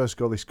think the first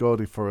goal he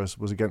scored for us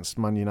was against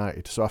Man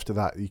United. So after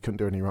that, he couldn't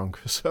do any wrong.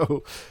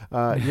 So,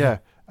 yeah.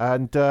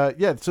 And,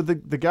 so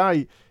the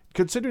guy,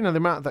 considering the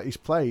amount that he's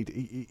played,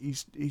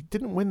 he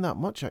didn't win that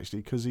much,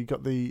 actually, because he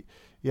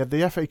had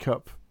the FA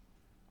Cup,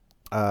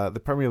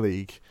 the Premier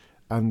League,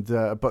 and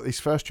but his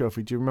first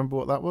trophy, do you remember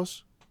what that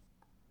was?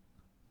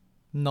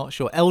 Not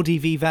sure.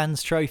 LDV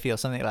Vans Trophy or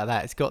something like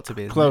that. It's got to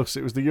be. Close.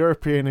 It was the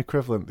European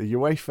equivalent, the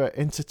UEFA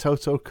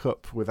Intertoto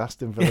Cup with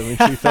Aston Villa in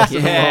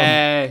 2001.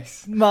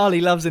 Yes!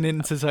 Marley loves an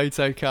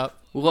Intertoto Cup.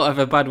 What have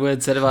a bad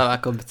word said about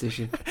that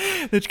competition?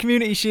 The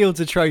Community Shield's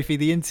a trophy.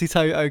 The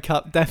Intertoto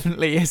Cup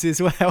definitely is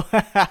as well.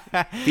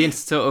 The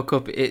Intertoto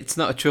Cup, it's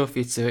not a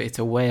trophy, it's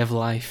a way of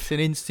life. It's an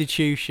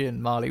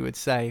institution, Marley would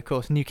say. Of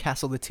course,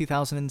 Newcastle, the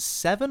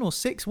 2007 or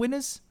 6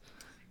 winners.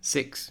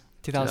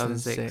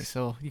 2006.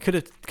 Oh, you could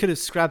have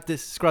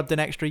scrubbed an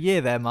extra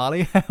year there,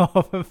 Marley,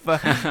 off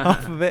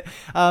of it.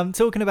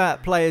 Talking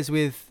about players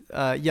with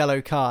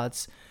yellow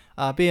cards.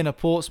 Being a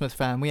Portsmouth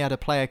fan, we had a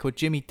player called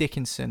Jimmy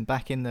Dickinson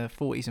back in the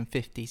 40s and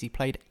 50s. He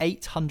played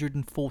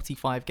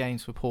 845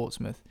 games for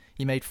Portsmouth.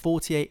 He made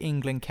 48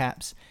 England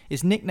caps.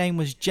 His nickname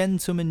was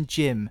Gentleman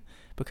Jim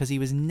because he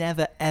was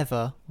never,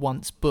 ever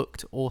once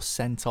booked or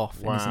sent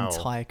off in his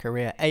entire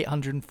career.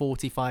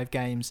 845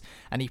 games.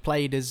 And he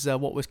played as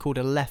what was called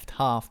a left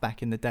half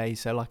back in the day,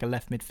 so like a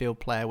left midfield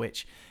player,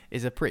 which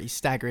is a pretty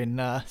staggering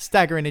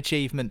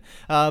achievement.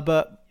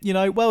 But,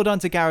 well done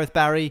to Gareth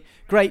Barry.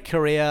 Great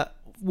career.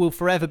 Will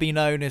forever be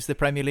known as the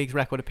Premier League's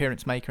record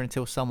appearance maker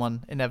until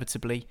someone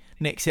inevitably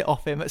nicks it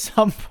off him at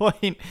some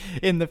point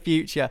in the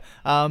future.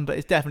 But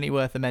it's definitely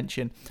worth a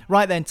mention.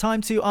 Right then,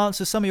 time to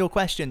answer some of your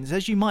questions.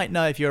 As you might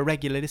know if you're a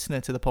regular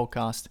listener to the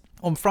podcast,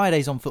 on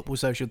Fridays on Football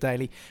Social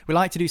Daily, we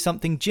like to do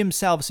something Jim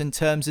Salverson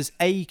terms as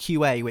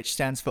AQA, which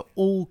stands for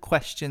All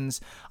Questions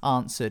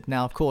Answered.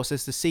 Now, of course,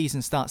 as the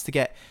season starts to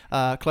get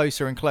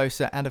closer and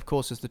closer, and of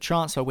course, as the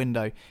transfer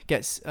window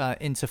gets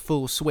into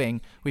full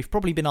swing, we've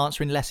probably been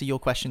answering less of your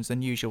questions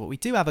than usual, but we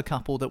do have a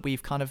couple that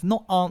we've kind of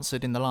not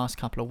answered in the last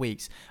couple of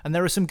weeks, and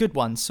there are some good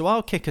ones, so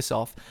I'll kick us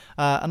off,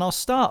 and I'll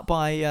start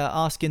by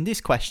asking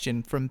this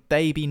question from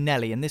Baby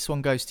Nelly, and this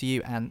one goes to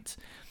you, Ant.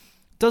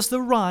 Does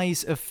the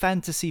rise of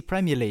Fantasy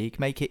Premier League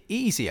make it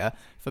easier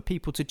for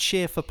people to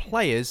cheer for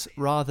players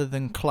rather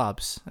than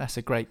clubs? That's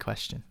a great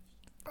question.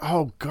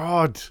 Oh,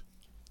 God.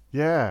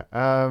 Yeah.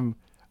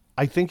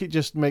 I think it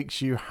just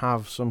makes you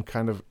have some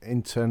kind of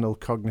internal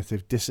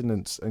cognitive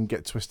dissonance and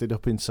get twisted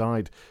up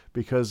inside,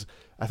 because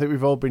I think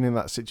we've all been in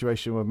that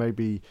situation where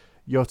maybe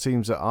your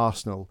team's at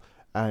Arsenal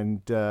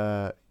and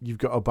you've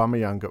got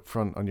Aubameyang up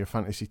front on your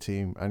fantasy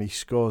team and he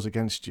scores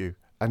against you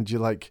and you're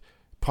like,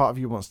 part of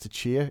you wants to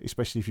cheer,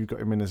 especially if you've got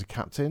him in as a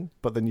captain,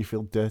 but then you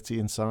feel dirty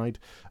inside.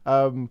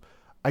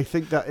 I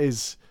think that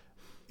is,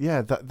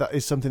 that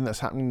is something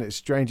that's happening. It's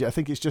strange. I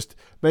think it's just,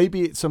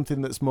 maybe it's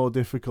something that's more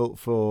difficult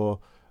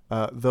for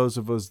those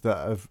of us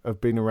that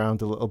have been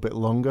around a little bit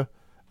longer,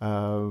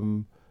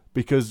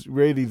 because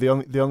really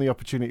the only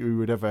opportunity we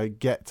would ever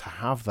get to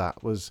have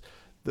that was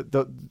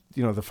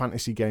the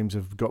fantasy games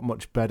have got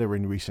much better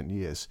in recent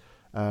years,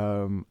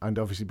 and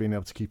obviously being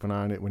able to keep an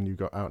eye on it when you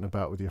got out and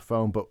about with your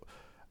phone. But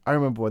I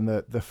remember when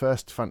the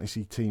first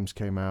fantasy teams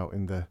came out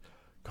in the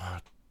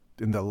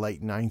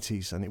late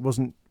 90s, and it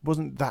wasn't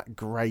that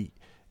great,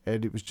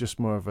 and it was just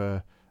more of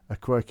a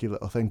quirky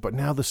little thing. But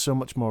now there's so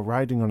much more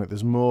riding on it.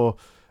 There's more,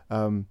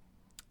 like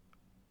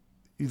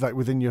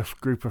within your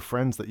group of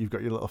friends that you've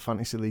got your little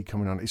fantasy league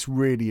coming on. It's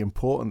really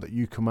important that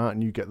you come out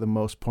and you get the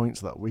most points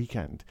that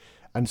weekend,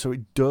 and so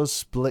it does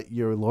split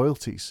your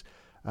loyalties.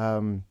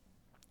 God,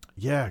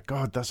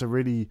 that's a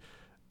really.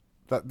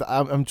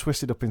 I'm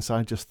twisted up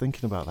inside just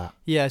thinking about that.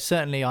 Yeah,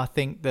 certainly I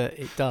think that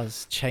it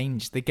does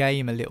change the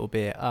game a little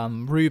bit.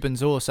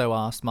 Ruben's also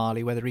asked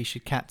Marley whether he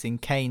should captain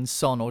Kane,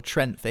 Son or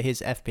Trent for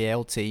his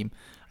FPL team.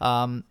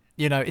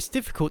 It's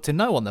difficult to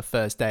know on the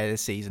first day of the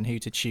season who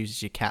to choose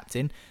as your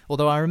captain.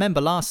 Although I remember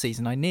last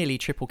season I nearly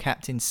triple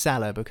captained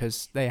Salah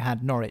because they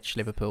had Norwich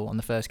Liverpool on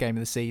the first game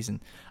of the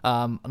season.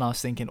 And I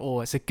was thinking,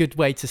 it's a good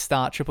way to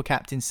start triple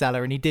captain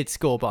Salah, and he did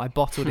score, but I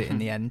bottled it in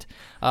the end.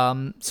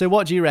 So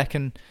what do you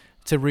reckon?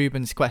 To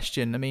Ruben's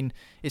question, I mean,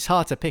 it's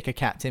hard to pick a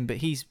captain, but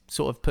he's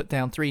sort of put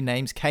down three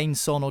names: Kane,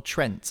 Son or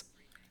Trent.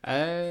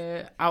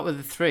 Out of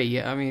the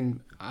three, I mean,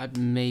 I'd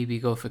maybe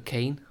go for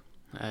Kane.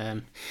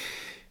 I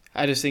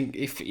just think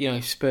if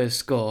Spurs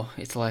score,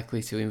 it's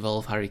likely to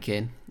involve Harry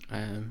Kane.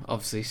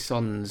 Obviously,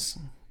 Son's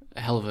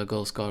a hell of a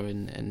goal scorer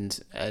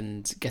and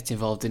gets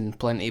involved in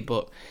plenty,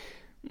 but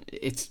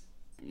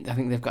I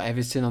think they've got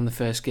Everton on the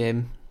first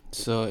game.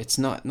 So it's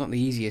not the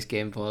easiest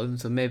game for them.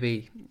 So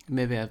maybe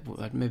I'd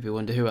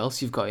wonder who else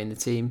you've got in the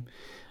team.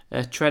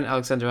 Trent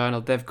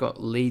Alexander-Arnold, they've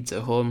got Leeds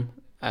at home.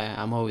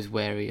 I'm always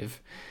wary of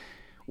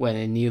when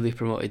a newly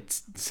promoted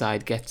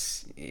side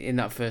gets in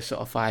that first sort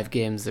of 5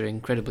 games. They're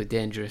incredibly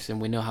dangerous, and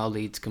we know how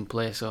Leeds can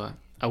play. So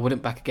I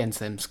wouldn't back against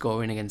them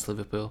scoring against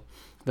Liverpool.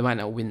 They might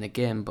not win the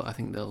game, but I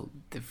think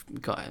they've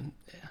got a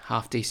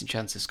half decent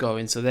chance of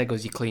scoring. So there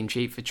goes your clean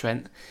sheet for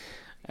Trent.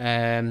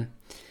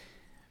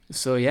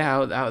 So yeah,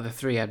 out of the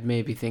three, I'd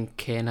maybe think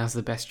Kane has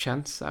the best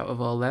chance out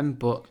of all them,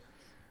 but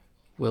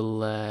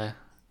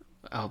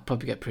I'll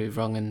probably get proved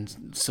wrong, and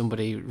some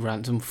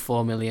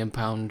 £4 million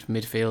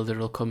midfielder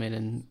will come in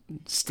and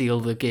steal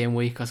the game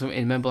week or something.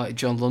 Remember, like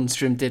John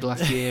Lundstrom did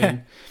last year,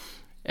 and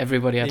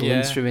everybody had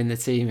Lundstrom in the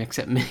team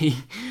except me,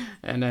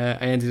 and I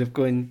ended up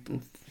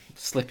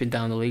slipping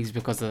down the leagues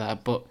because of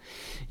that. But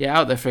yeah,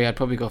 out of the three, I'd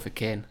probably go for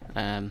Kane,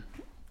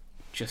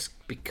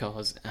 just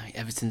because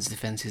Everton's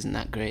defence isn't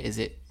that great, is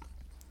it?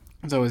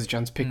 There's always a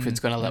chance Pickford's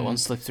going to let one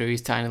slip through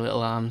his tiny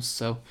little arms,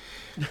 so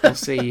we'll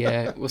see.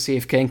 We'll see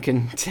if Kane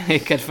can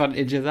take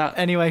advantage of that.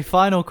 Anyway,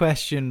 final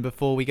question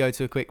before we go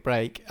to a quick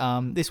break.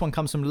 This one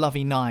comes from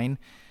Lovey9.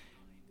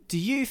 Do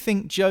you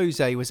think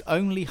Jose was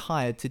only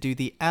hired to do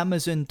the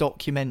Amazon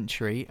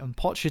documentary and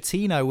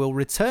Pochettino will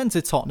return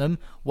to Tottenham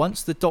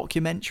once the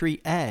documentary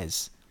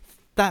airs?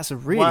 That's a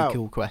really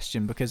cool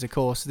question because, of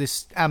course,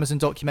 this Amazon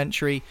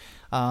documentary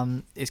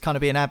is kind of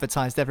being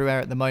advertised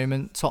everywhere at the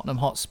moment. Tottenham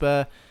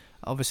Hotspur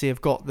obviously have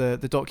got the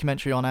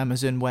documentary on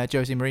Amazon where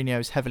Jose Mourinho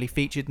is heavily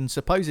featured and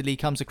supposedly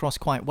comes across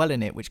quite well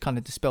in it, which kind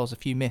of dispels a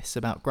few myths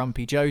about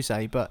grumpy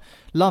Jose. But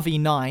Lovey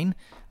 9,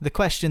 the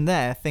question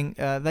there,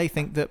 they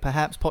think that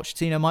perhaps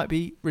Pochettino might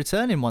be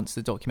returning once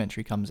the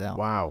documentary comes out.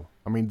 Wow.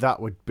 I mean, that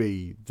would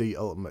be the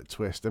ultimate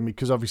twist. I mean,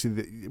 because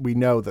obviously we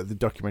know that the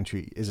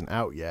documentary isn't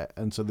out yet,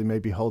 and so they may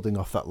be holding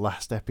off that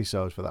last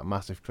episode for that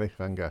massive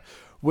cliffhanger,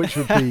 which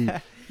would be,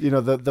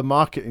 the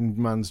marketing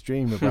man's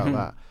dream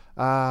about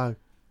that.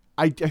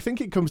 I think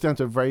it comes down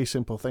to a very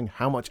simple thing: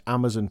 how much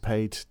Amazon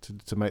paid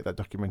to make that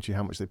documentary,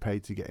 how much they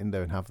paid to get in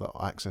there and have that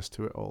access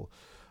to it all.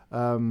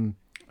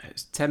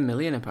 It's 10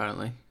 million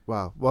apparently.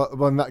 Wow.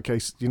 Well, in that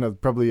case,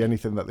 probably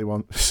anything that they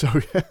want. So,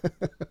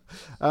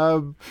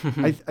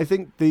 I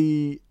think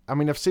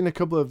I've seen a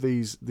couple of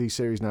these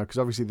series now because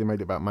obviously they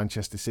made it about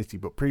Manchester City,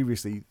 but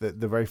previously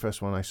the very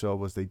first one I saw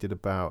was they did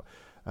about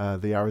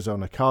the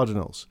Arizona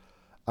Cardinals,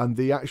 and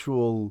the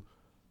actual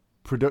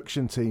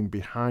production team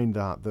behind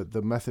that,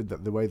 the method,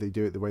 that the way they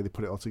do it, the way they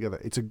put it all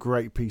together, it's a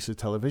great piece of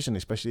television,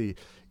 especially,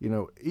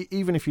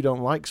 even if you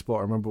don't like sport.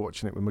 I remember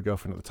watching it with my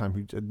girlfriend at the time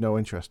who had no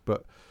interest,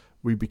 but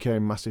we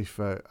became massive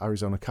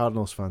Arizona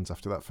Cardinals fans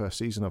after that first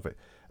season of it.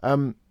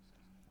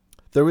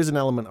 There is an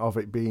element of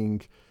it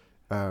being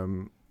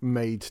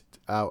made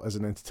out as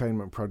an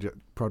entertainment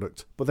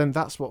product, but then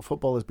that's what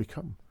football has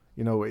become.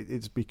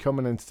 It's become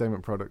an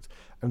entertainment product,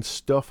 and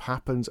stuff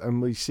happens,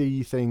 and we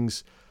see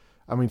things.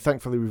 I mean,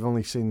 thankfully, we've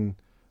only seen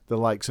the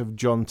likes of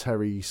John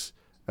Terry's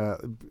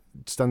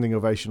standing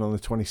ovation on the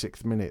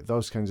 26th minute,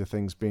 those kinds of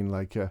things being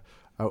like a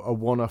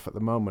one-off at the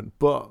moment.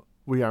 But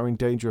we are in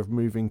danger of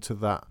moving to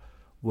that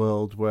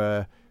world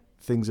where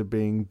things are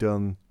being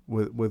done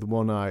with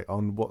one eye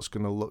on what's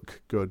going to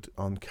look good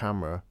on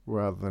camera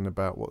rather than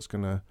about what's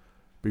going to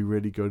be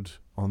really good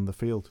on the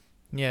field.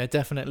 Yeah,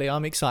 definitely.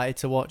 I'm excited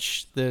to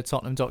watch the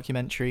Tottenham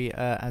documentary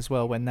as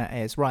well when that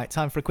airs. Right,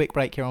 time for a quick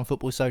break here on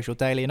Football Social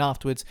Daily, and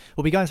afterwards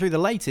we'll be going through the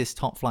latest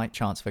top-flight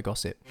transfer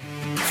gossip.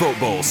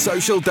 Football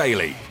Social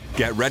Daily.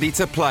 Get ready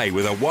to play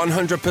with a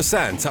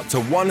 100% up to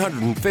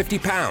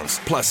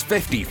 £150 plus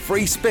 50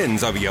 free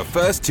spins over your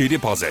first 2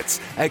 deposits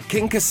at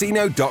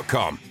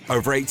kingcasino.com.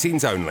 Over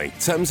 18s only.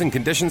 Terms and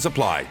conditions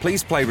apply.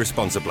 Please play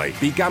responsibly.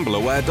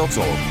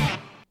 BeGambleAware.org.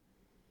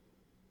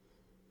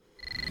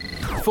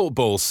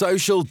 Football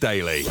Social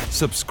Daily.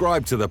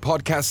 Subscribe to the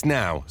podcast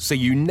now so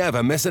you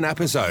never miss an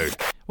episode.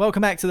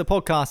 Welcome back to the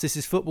podcast. This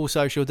is Football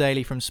Social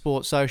Daily from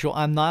Sports Social.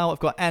 I'm Niall. I've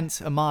got Ant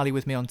and Marley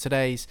with me on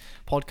today's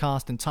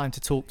podcast, and time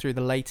to talk through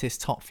the latest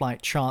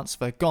top-flight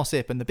transfer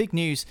gossip. And the big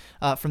news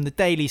from the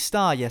Daily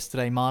Star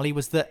yesterday, Marley,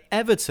 was that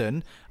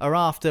Everton are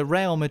after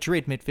Real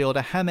Madrid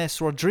midfielder James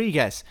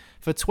Rodriguez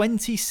for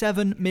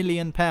 £27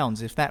 million.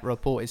 If that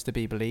report is to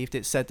be believed,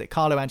 it said that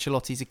Carlo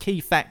Ancelotti is a key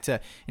factor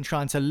in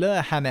trying to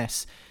lure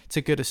James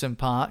to Goodison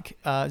Park.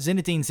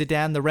 Zinedine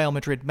Zidane, the Real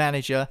Madrid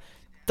manager,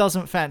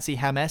 doesn't fancy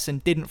James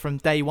and didn't from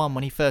day one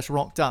when he first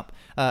rocked up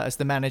as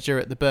the manager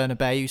at the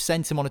Bernabeu.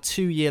 Sent him on a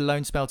 2-year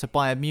loan spell to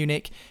Bayern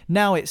Munich.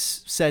 Now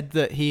it's said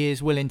that he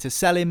is willing to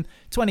sell him.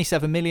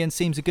 27 million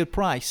seems a good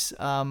price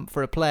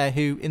for a player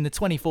who in the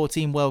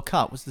 2014 World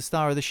Cup was the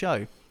star of the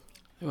show.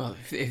 Well,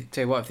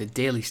 tell you what, if the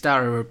Daily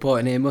Star are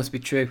reporting it must be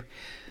true.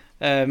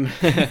 No,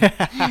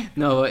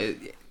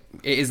 it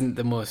isn't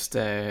the most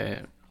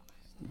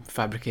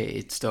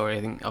fabricated story.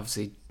 I think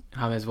obviously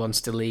James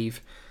wants to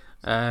leave.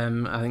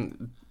 I think,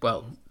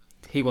 well,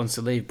 he wants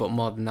to leave, but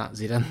more than that,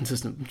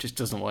 Zidane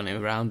doesn't want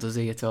him around, does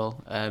he, at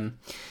all?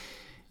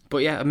 But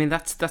yeah, I mean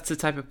that's the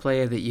type of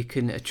player that you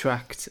can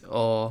attract,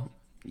 or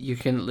you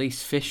can at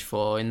least fish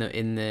for in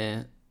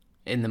the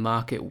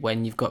market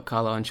when you've got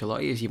Carlo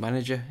Ancelotti as your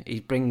manager. He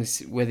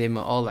brings with him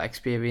all that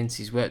experience.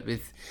 He's worked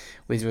with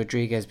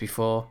Rodriguez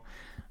before,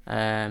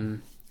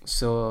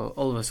 so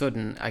all of a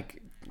sudden,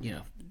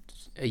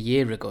 a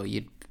year ago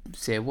you'd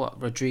say, what,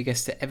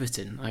 Rodriguez to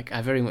Everton?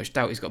 I very much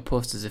doubt he's got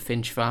posters of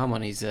Finch Farm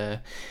on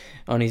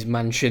his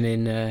mansion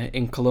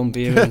in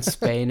Colombia and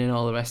Spain and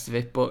all the rest of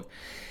it. But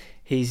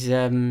he's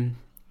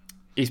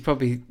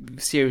probably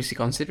seriously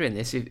considering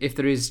this. If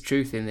there is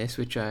truth in this,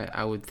 which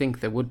I would think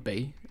there would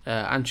be,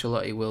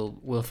 Ancelotti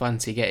will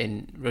fancy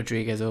getting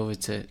Rodriguez over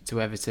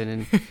to Everton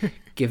and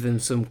give them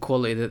some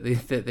quality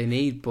that they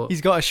need. But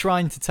he's got a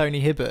shrine to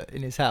Tony Hibbert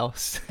in his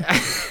house.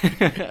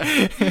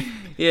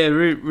 Yeah,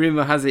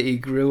 rumour has it he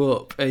grew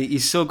up.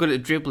 He's so good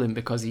at dribbling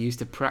because he used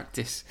to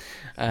practice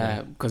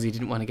because he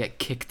didn't want to get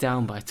kicked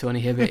down by Tony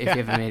Hibbert if he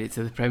ever made it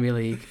to the Premier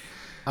League.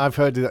 I've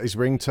heard that his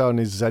ringtone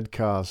is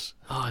Z-Cars.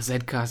 Oh,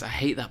 Z-Cars. I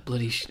hate that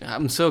bloody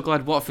I'm so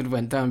glad Watford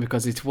went down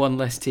because it's one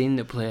less team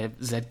that play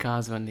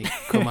Z-Cars when they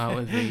come out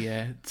of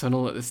the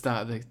tunnel at the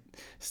start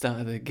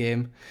of the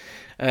game.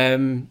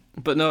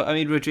 But no, I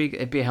mean, Rodriguez,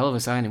 it'd be a hell of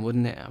a signing,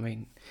 wouldn't it? I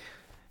mean,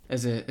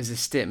 as a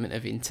statement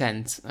of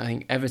intent, I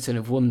think Everton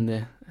have won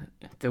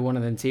they're one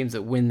of them teams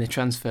that win the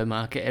transfer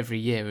market every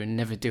year and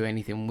never do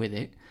anything with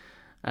it.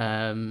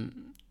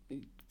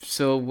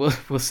 So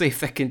we'll see if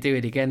they can do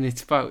it again.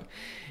 It's about,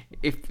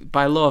 if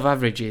by law of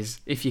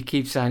averages, if you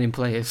keep signing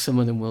players, some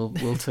of them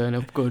will turn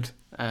up good.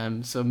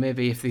 So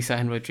maybe if they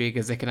sign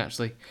Rodriguez, they can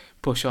actually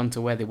push on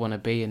to where they want to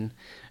be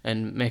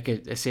and make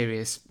a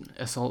serious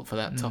assault for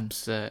that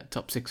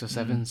top 6 or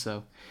 7.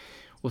 So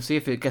we'll see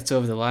if it gets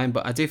over the line,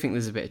 but I do think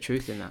there's a bit of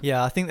truth in that.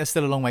 Yeah, I think there's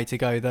still a long way to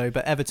go, though.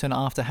 But Everton,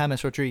 after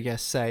James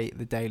Rodriguez, say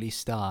the Daily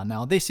Star.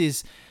 Now, this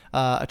is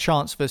a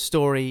transfer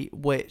story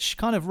which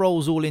kind of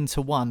rolls all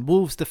into one.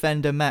 Wolves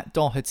defender Matt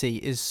Doherty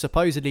is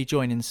supposedly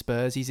joining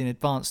Spurs. He's in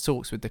advanced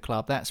talks with the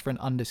club. That's for an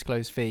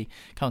undisclosed fee.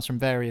 Comes from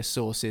various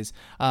sources.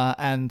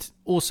 And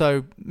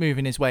also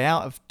moving his way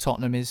out of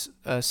Tottenham is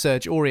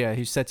Serge Aurier,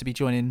 who's said to be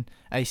joining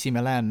AC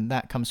Milan.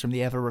 That comes from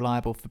the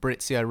ever-reliable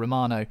Fabrizio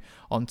Romano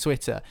on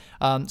Twitter.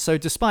 So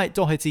despite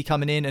Doherty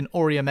coming in and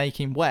Aurier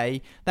making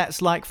way,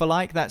 that's like for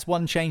like. That's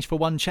one change for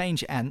one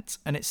change, Ant.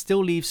 And it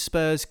still leaves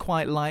Spurs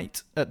quite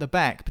light at the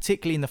back,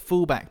 particularly in the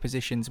fullback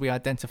positions. We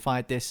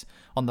identified this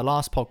on the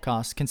last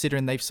podcast,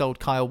 considering they've sold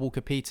Kyle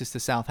Walker-Peters to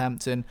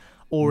Southampton.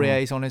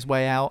 Aurier's on his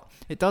way out.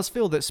 It does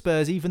feel that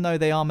Spurs, even though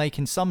they are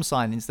making some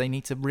signings, they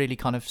need to really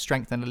kind of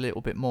strengthen a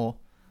little bit more.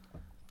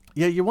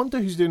 Yeah, you wonder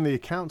who's doing the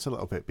accounts a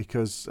little bit,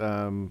 because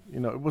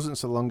it wasn't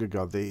so long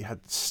ago they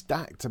had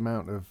stacked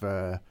amount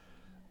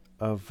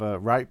of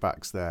right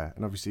backs there,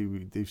 and obviously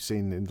they've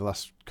seen in the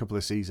last couple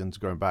of seasons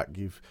going back,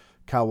 you've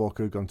Kyle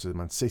Walker gone to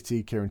Man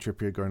City, Kieran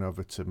Trippier going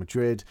over to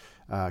Madrid,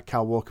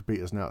 Kyle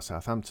Walker-Peters now at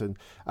Southampton,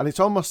 and it's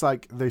almost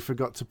like they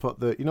forgot to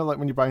put like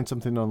when you're buying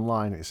something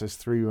online, it says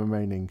 3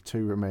 remaining,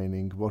 2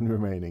 remaining, 1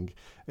 remaining.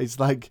 It's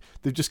like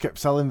they've just kept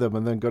selling them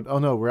and then gone, oh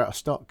no, we're out of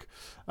stock.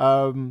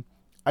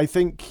 I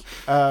think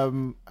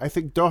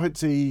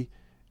Doherty,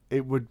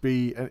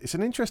 it's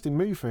an interesting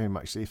move for him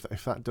actually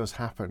if that does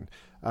happen.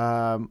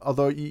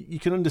 Although you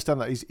can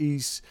understand that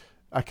he's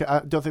I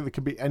don't think there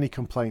can be any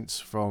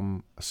complaints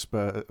from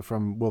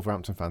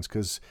Wolverhampton fans,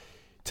 because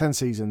 10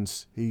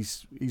 seasons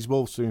he's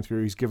Wolves through and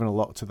through. He's given a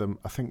lot to them.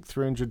 I think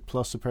 300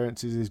 plus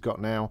appearances he's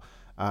got now.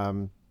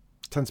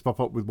 Tends to pop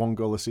up with 1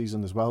 goal a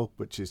season as well,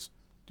 which is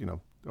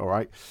all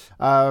right.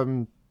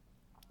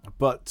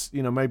 But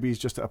maybe he's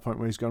just at a point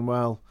where he's gone,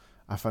 well,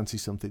 I fancy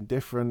something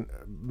different.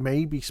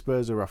 Maybe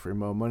Spurs are offering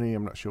more money.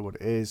 I'm not sure what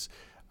it is.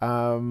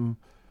 As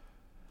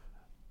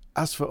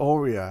for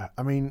Aurier,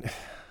 I mean,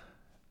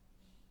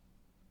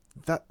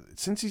 that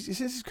since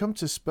he's come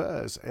to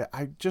Spurs,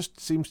 I just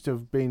seems to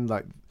have been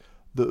like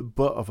the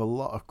butt of a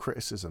lot of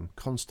criticism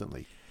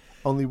constantly.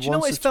 Only once or twice. Do you know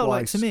what it felt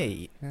like to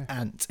me? Yeah.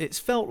 And it's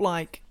felt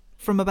like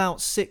from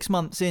about 6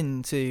 months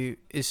into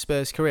his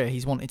Spurs career,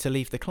 he's wanted to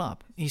leave the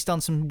club. He's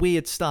done some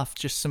weird stuff,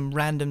 just some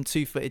random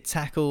 2-footed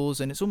tackles,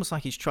 and it's almost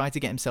like he's tried to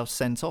get himself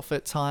sent off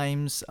at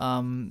times,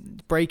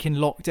 breaking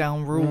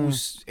lockdown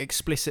rules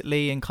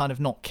explicitly and kind of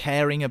not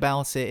caring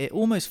about it. It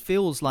almost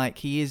feels like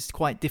he is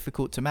quite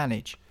difficult to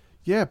manage.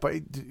 Yeah, but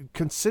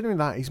considering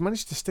that, he's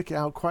managed to stick it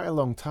out quite a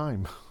long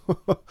time.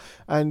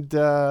 And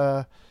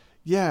I'm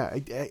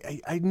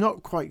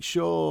not quite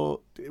sure.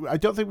 I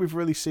don't think we've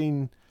really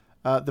seen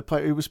the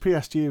player. It was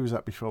PSG who was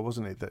that before,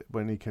 wasn't it? That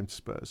when he came to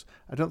Spurs,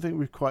 I don't think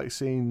we've quite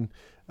seen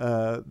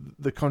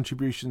the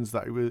contributions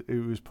that he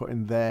was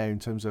putting there in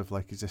terms of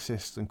like his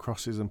assists and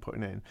crosses and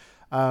putting in.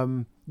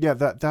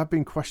 There have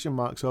been question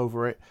marks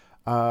over it.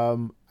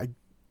 Of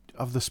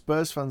the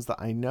Spurs fans that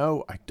I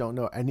know, I don't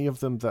know any of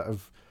them that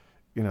have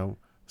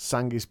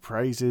sang his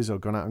praises or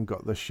gone out and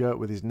got the shirt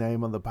with his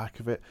name on the back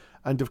of it.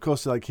 And of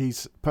course, like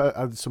he's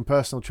had some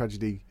personal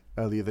tragedy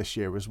earlier this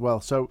year as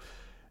well. So,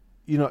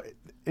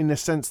 in a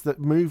sense, that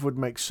move would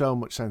make so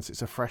much sense.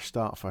 It's a fresh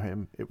start for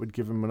him. It would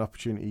give him an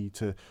opportunity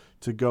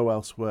to go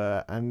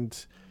elsewhere.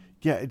 And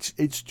yeah,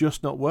 it's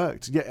just not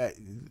worked. Yeah,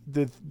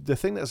 the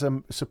thing that's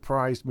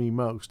surprised me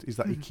most is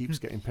that he keeps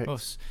getting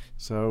picked.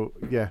 So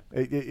yeah,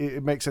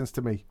 it makes sense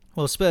to me.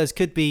 Well, Spurs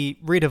could be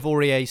rid of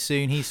Aurier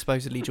soon. He's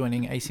supposedly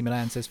joining AC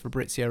Milan, says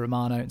Fabrizio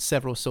Romano, and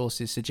several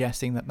sources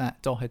suggesting that Matt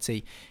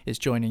Doherty is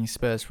joining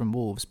Spurs from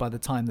Wolves. By the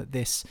time that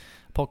this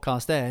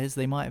podcast airs,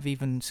 they might have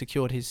even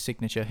secured his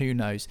signature. Who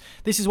knows?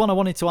 This is one I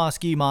wanted to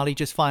ask you, Marley,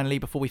 just finally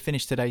before we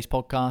finish today's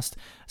podcast.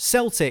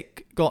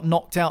 Celtic got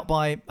knocked out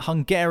by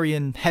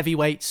Hungarian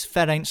heavyweights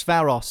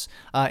Ferencváros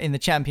in the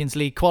Champions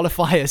League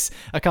qualifiers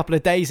a couple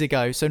of days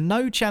ago. So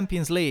no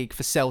Champions League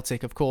for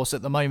Celtic, of course.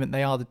 At the moment,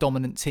 they are the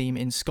dominant team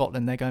in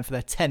Scotland. They're going for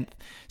their 10th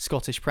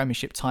Scottish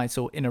Premiership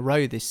title in a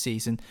row this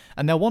season.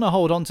 And they'll want to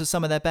hold on to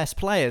some of their best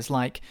players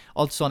like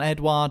Odsonne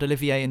Edouard,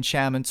 Olivier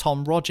Ntcham and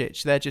Tom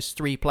Rogic. They're just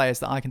 3 players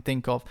that I can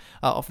think of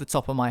off the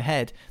top of my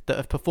head that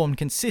have performed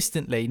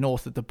consistently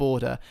north of the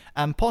border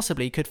and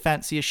possibly could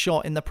fancy a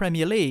shot in the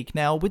Premier League.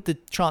 Now, with the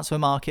transfer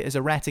market as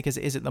erratic as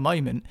it is at the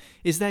moment,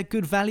 is there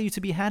good value to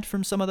be had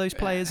from some of those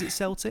players at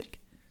Celtic?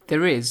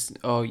 There is,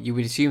 or you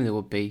would assume there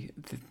would be.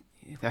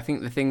 I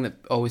think the thing that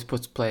always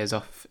puts players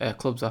off,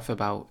 clubs off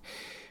about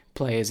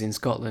players in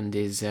Scotland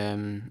is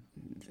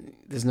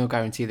there's no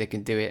guarantee they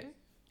can do it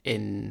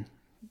in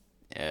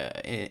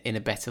in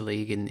a better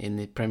league, in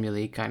the Premier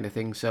League kind of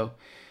thing. So,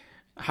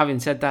 having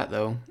said that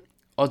though,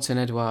 Odsonne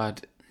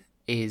Edouard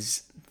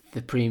is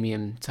the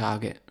premium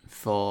target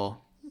for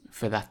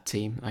that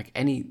team.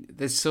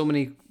 There's so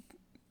many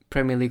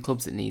Premier League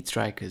clubs that need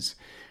strikers,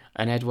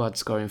 and Edouard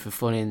scoring for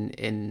fun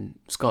in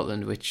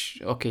Scotland,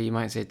 which, okay, you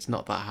might say it's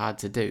not that hard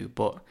to do,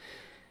 but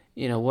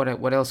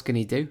what else can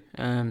he do?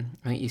 I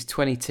think he's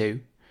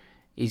 22,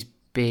 he's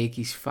big,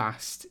 he's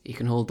fast, he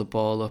can hold the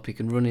ball up, he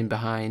can run in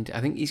behind.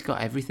 I think he's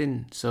got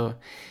everything. So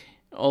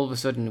all of a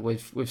sudden,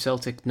 with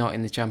Celtic not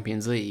in the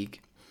Champions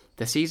League,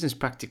 the season's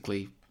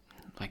practically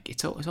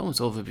it's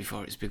almost over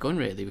before it's begun,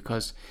 really,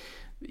 because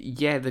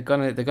they're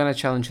gonna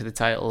challenge for the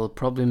title,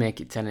 probably make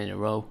it 10 in a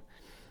row.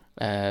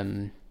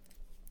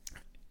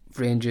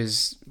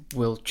 Rangers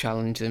will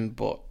challenge them,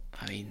 but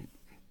I mean,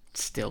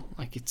 still,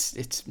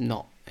 it's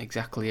not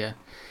exactly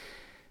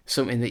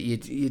something that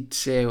you'd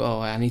say,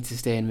 oh, I need to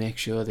stay and make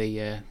sure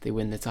they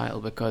win the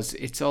title, because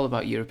it's all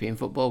about European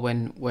football.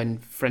 When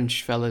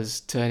French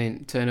fellas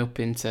turn up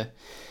into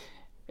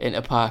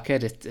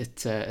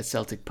Parkhead at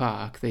Celtic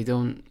Park, they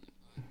don't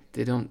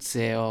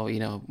say, oh,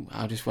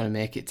 I just want to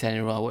make it 10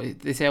 in a row.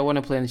 They say, I want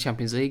to play in the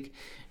Champions League.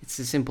 It's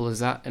as simple as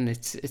that, and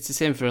it's the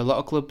same for a lot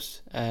of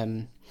clubs.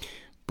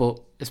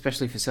 But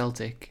especially for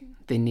Celtic,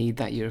 they need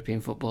that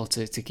European football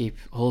to keep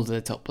hold of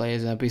the top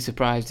players. And I'd be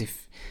surprised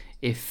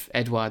if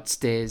Edouard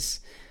stays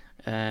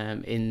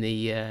in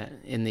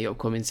the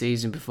upcoming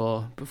season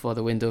before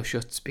the window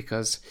shuts.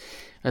 Because,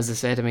 as I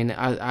said, I mean,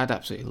 I'd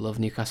absolutely love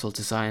Newcastle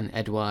to sign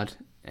Edouard.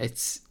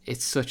 It's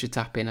such a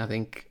tap in. I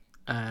think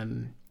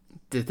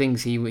the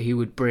things he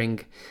would bring.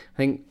 I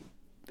think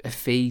a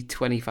fee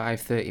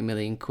 25-30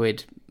 million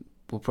quid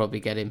will probably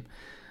get him.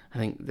 I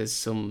think there's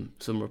some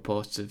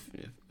reports of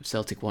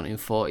Celtic wanting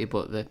 40,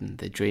 but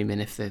they're dreaming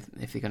if they're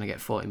going to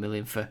get 40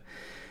 million for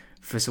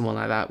someone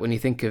like that. When you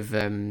think of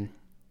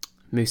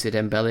Moussa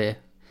Dembélé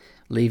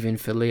leaving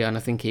for Lyon, I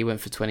think he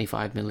went for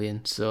 25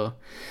 million. So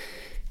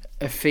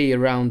a fee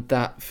around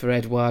that for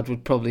Edouard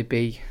would probably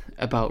be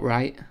about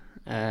right.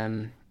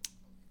 And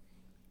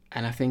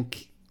I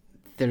think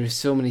there are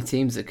so many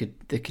teams that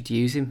could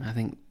use him. I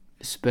think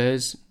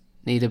Spurs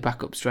need a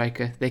backup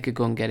striker. They could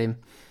go and get him.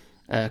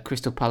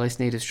 Crystal Palace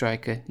need a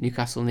striker.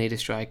 Newcastle need a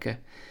striker.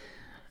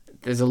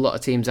 There's a lot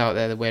of teams out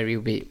there where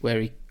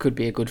he could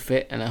be a good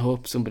fit, and I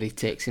hope somebody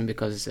takes him,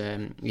 because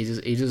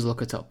he does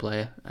look a top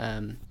player.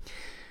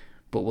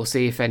 But we'll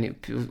see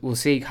we'll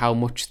see how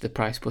much the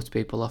price puts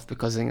people off,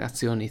 because I think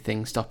that's the only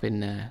thing stopping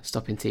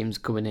teams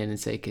coming in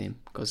and taking him.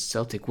 Because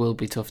Celtic will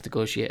be tough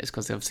negotiators,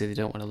 because obviously they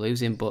don't want to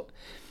lose him. But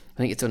I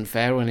think it's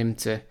unfair on him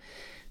to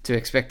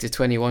expect a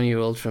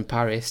 21-year-old from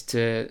Paris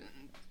to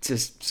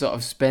sort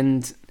of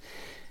spend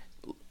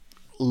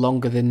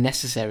longer than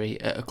necessary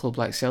at a club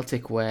like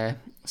Celtic, where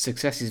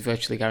success is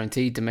virtually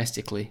guaranteed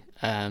domestically,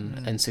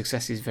 and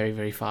success is very,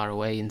 very far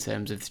away in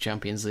terms of the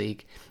Champions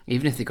League.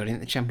 Even if they got into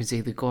the Champions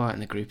League, they go out in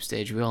the group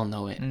stage. We all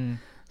know it.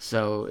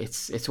 So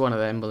it's one of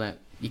them where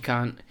you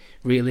can't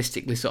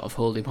realistically sort of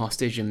hold him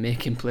hostage and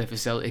make him play for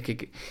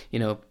Celtic,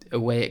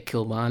 away at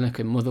Kilmarnock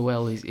and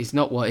Motherwell. He's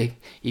not what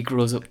he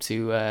grows up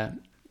to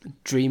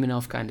dreaming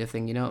of, kind of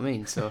thing. You know what I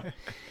mean? So.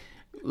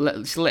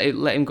 Let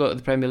him go to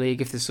the Premier League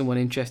if there's someone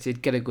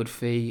interested, get a good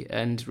fee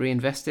and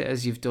reinvest it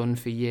as you've done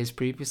for years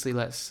previously.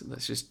 Let's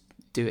just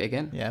do it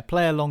again. Yeah,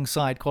 play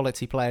alongside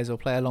quality players or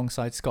play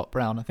alongside Scott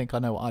Brown. I think I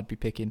know what I'd be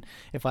picking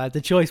if I had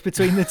the choice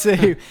between the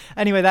two.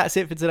 Anyway, that's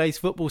it for today's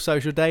Football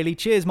Social Daily.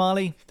 Cheers,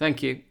 Marley.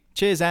 Thank you.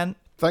 Cheers, Ant.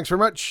 Thanks very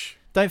much.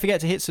 Don't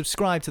forget to hit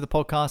subscribe to the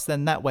podcast,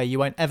 then that way you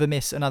won't ever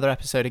miss another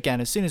episode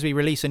again. As soon as we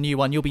release a new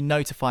one, you'll be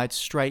notified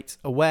straight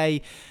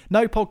away.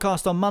 No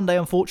podcast on Monday,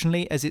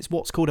 unfortunately, as it's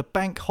what's called a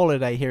bank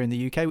holiday here in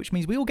the UK, which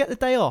means we all get the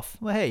day off.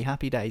 Well, hey,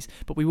 happy days.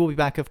 But we will be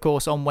back, of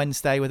course, on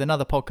Wednesday with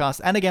another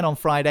podcast, and again on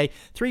Friday.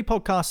 3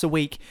 podcasts a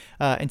week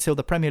until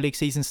the Premier League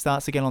season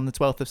starts again on the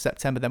 12th of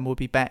September. Then we'll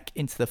be back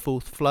into the full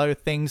flow of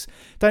things.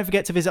 Don't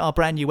forget to visit our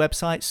brand new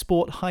website,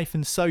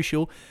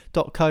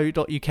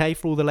 sport-social.co.uk,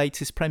 for all the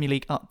latest Premier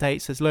League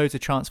updates. There's loads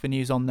of transfer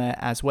news on there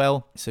as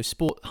well. So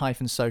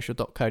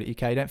sport-social.co.uk.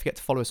 Don't forget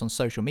to follow us on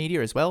social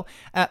media as well,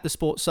 at the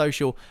Sports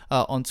Social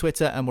on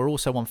Twitter, and we're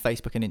also on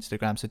Facebook and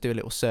Instagram, so do a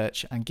little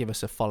search and give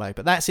us a follow.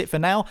 But that's it for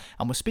now,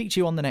 and we'll speak to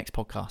you on the next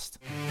podcast.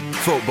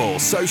 Football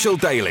Social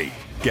Daily.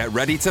 Get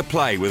ready to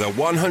play with a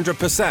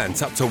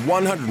 100% up to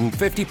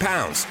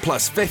 £150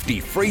 plus 50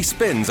 free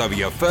spins over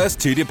your first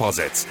 2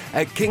 deposits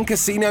at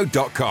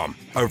kingcasino.com.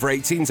 Over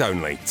 18s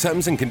only.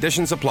 Terms and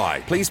conditions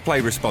apply. Please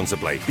play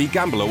responsibly.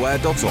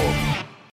 BeGambleAware.org.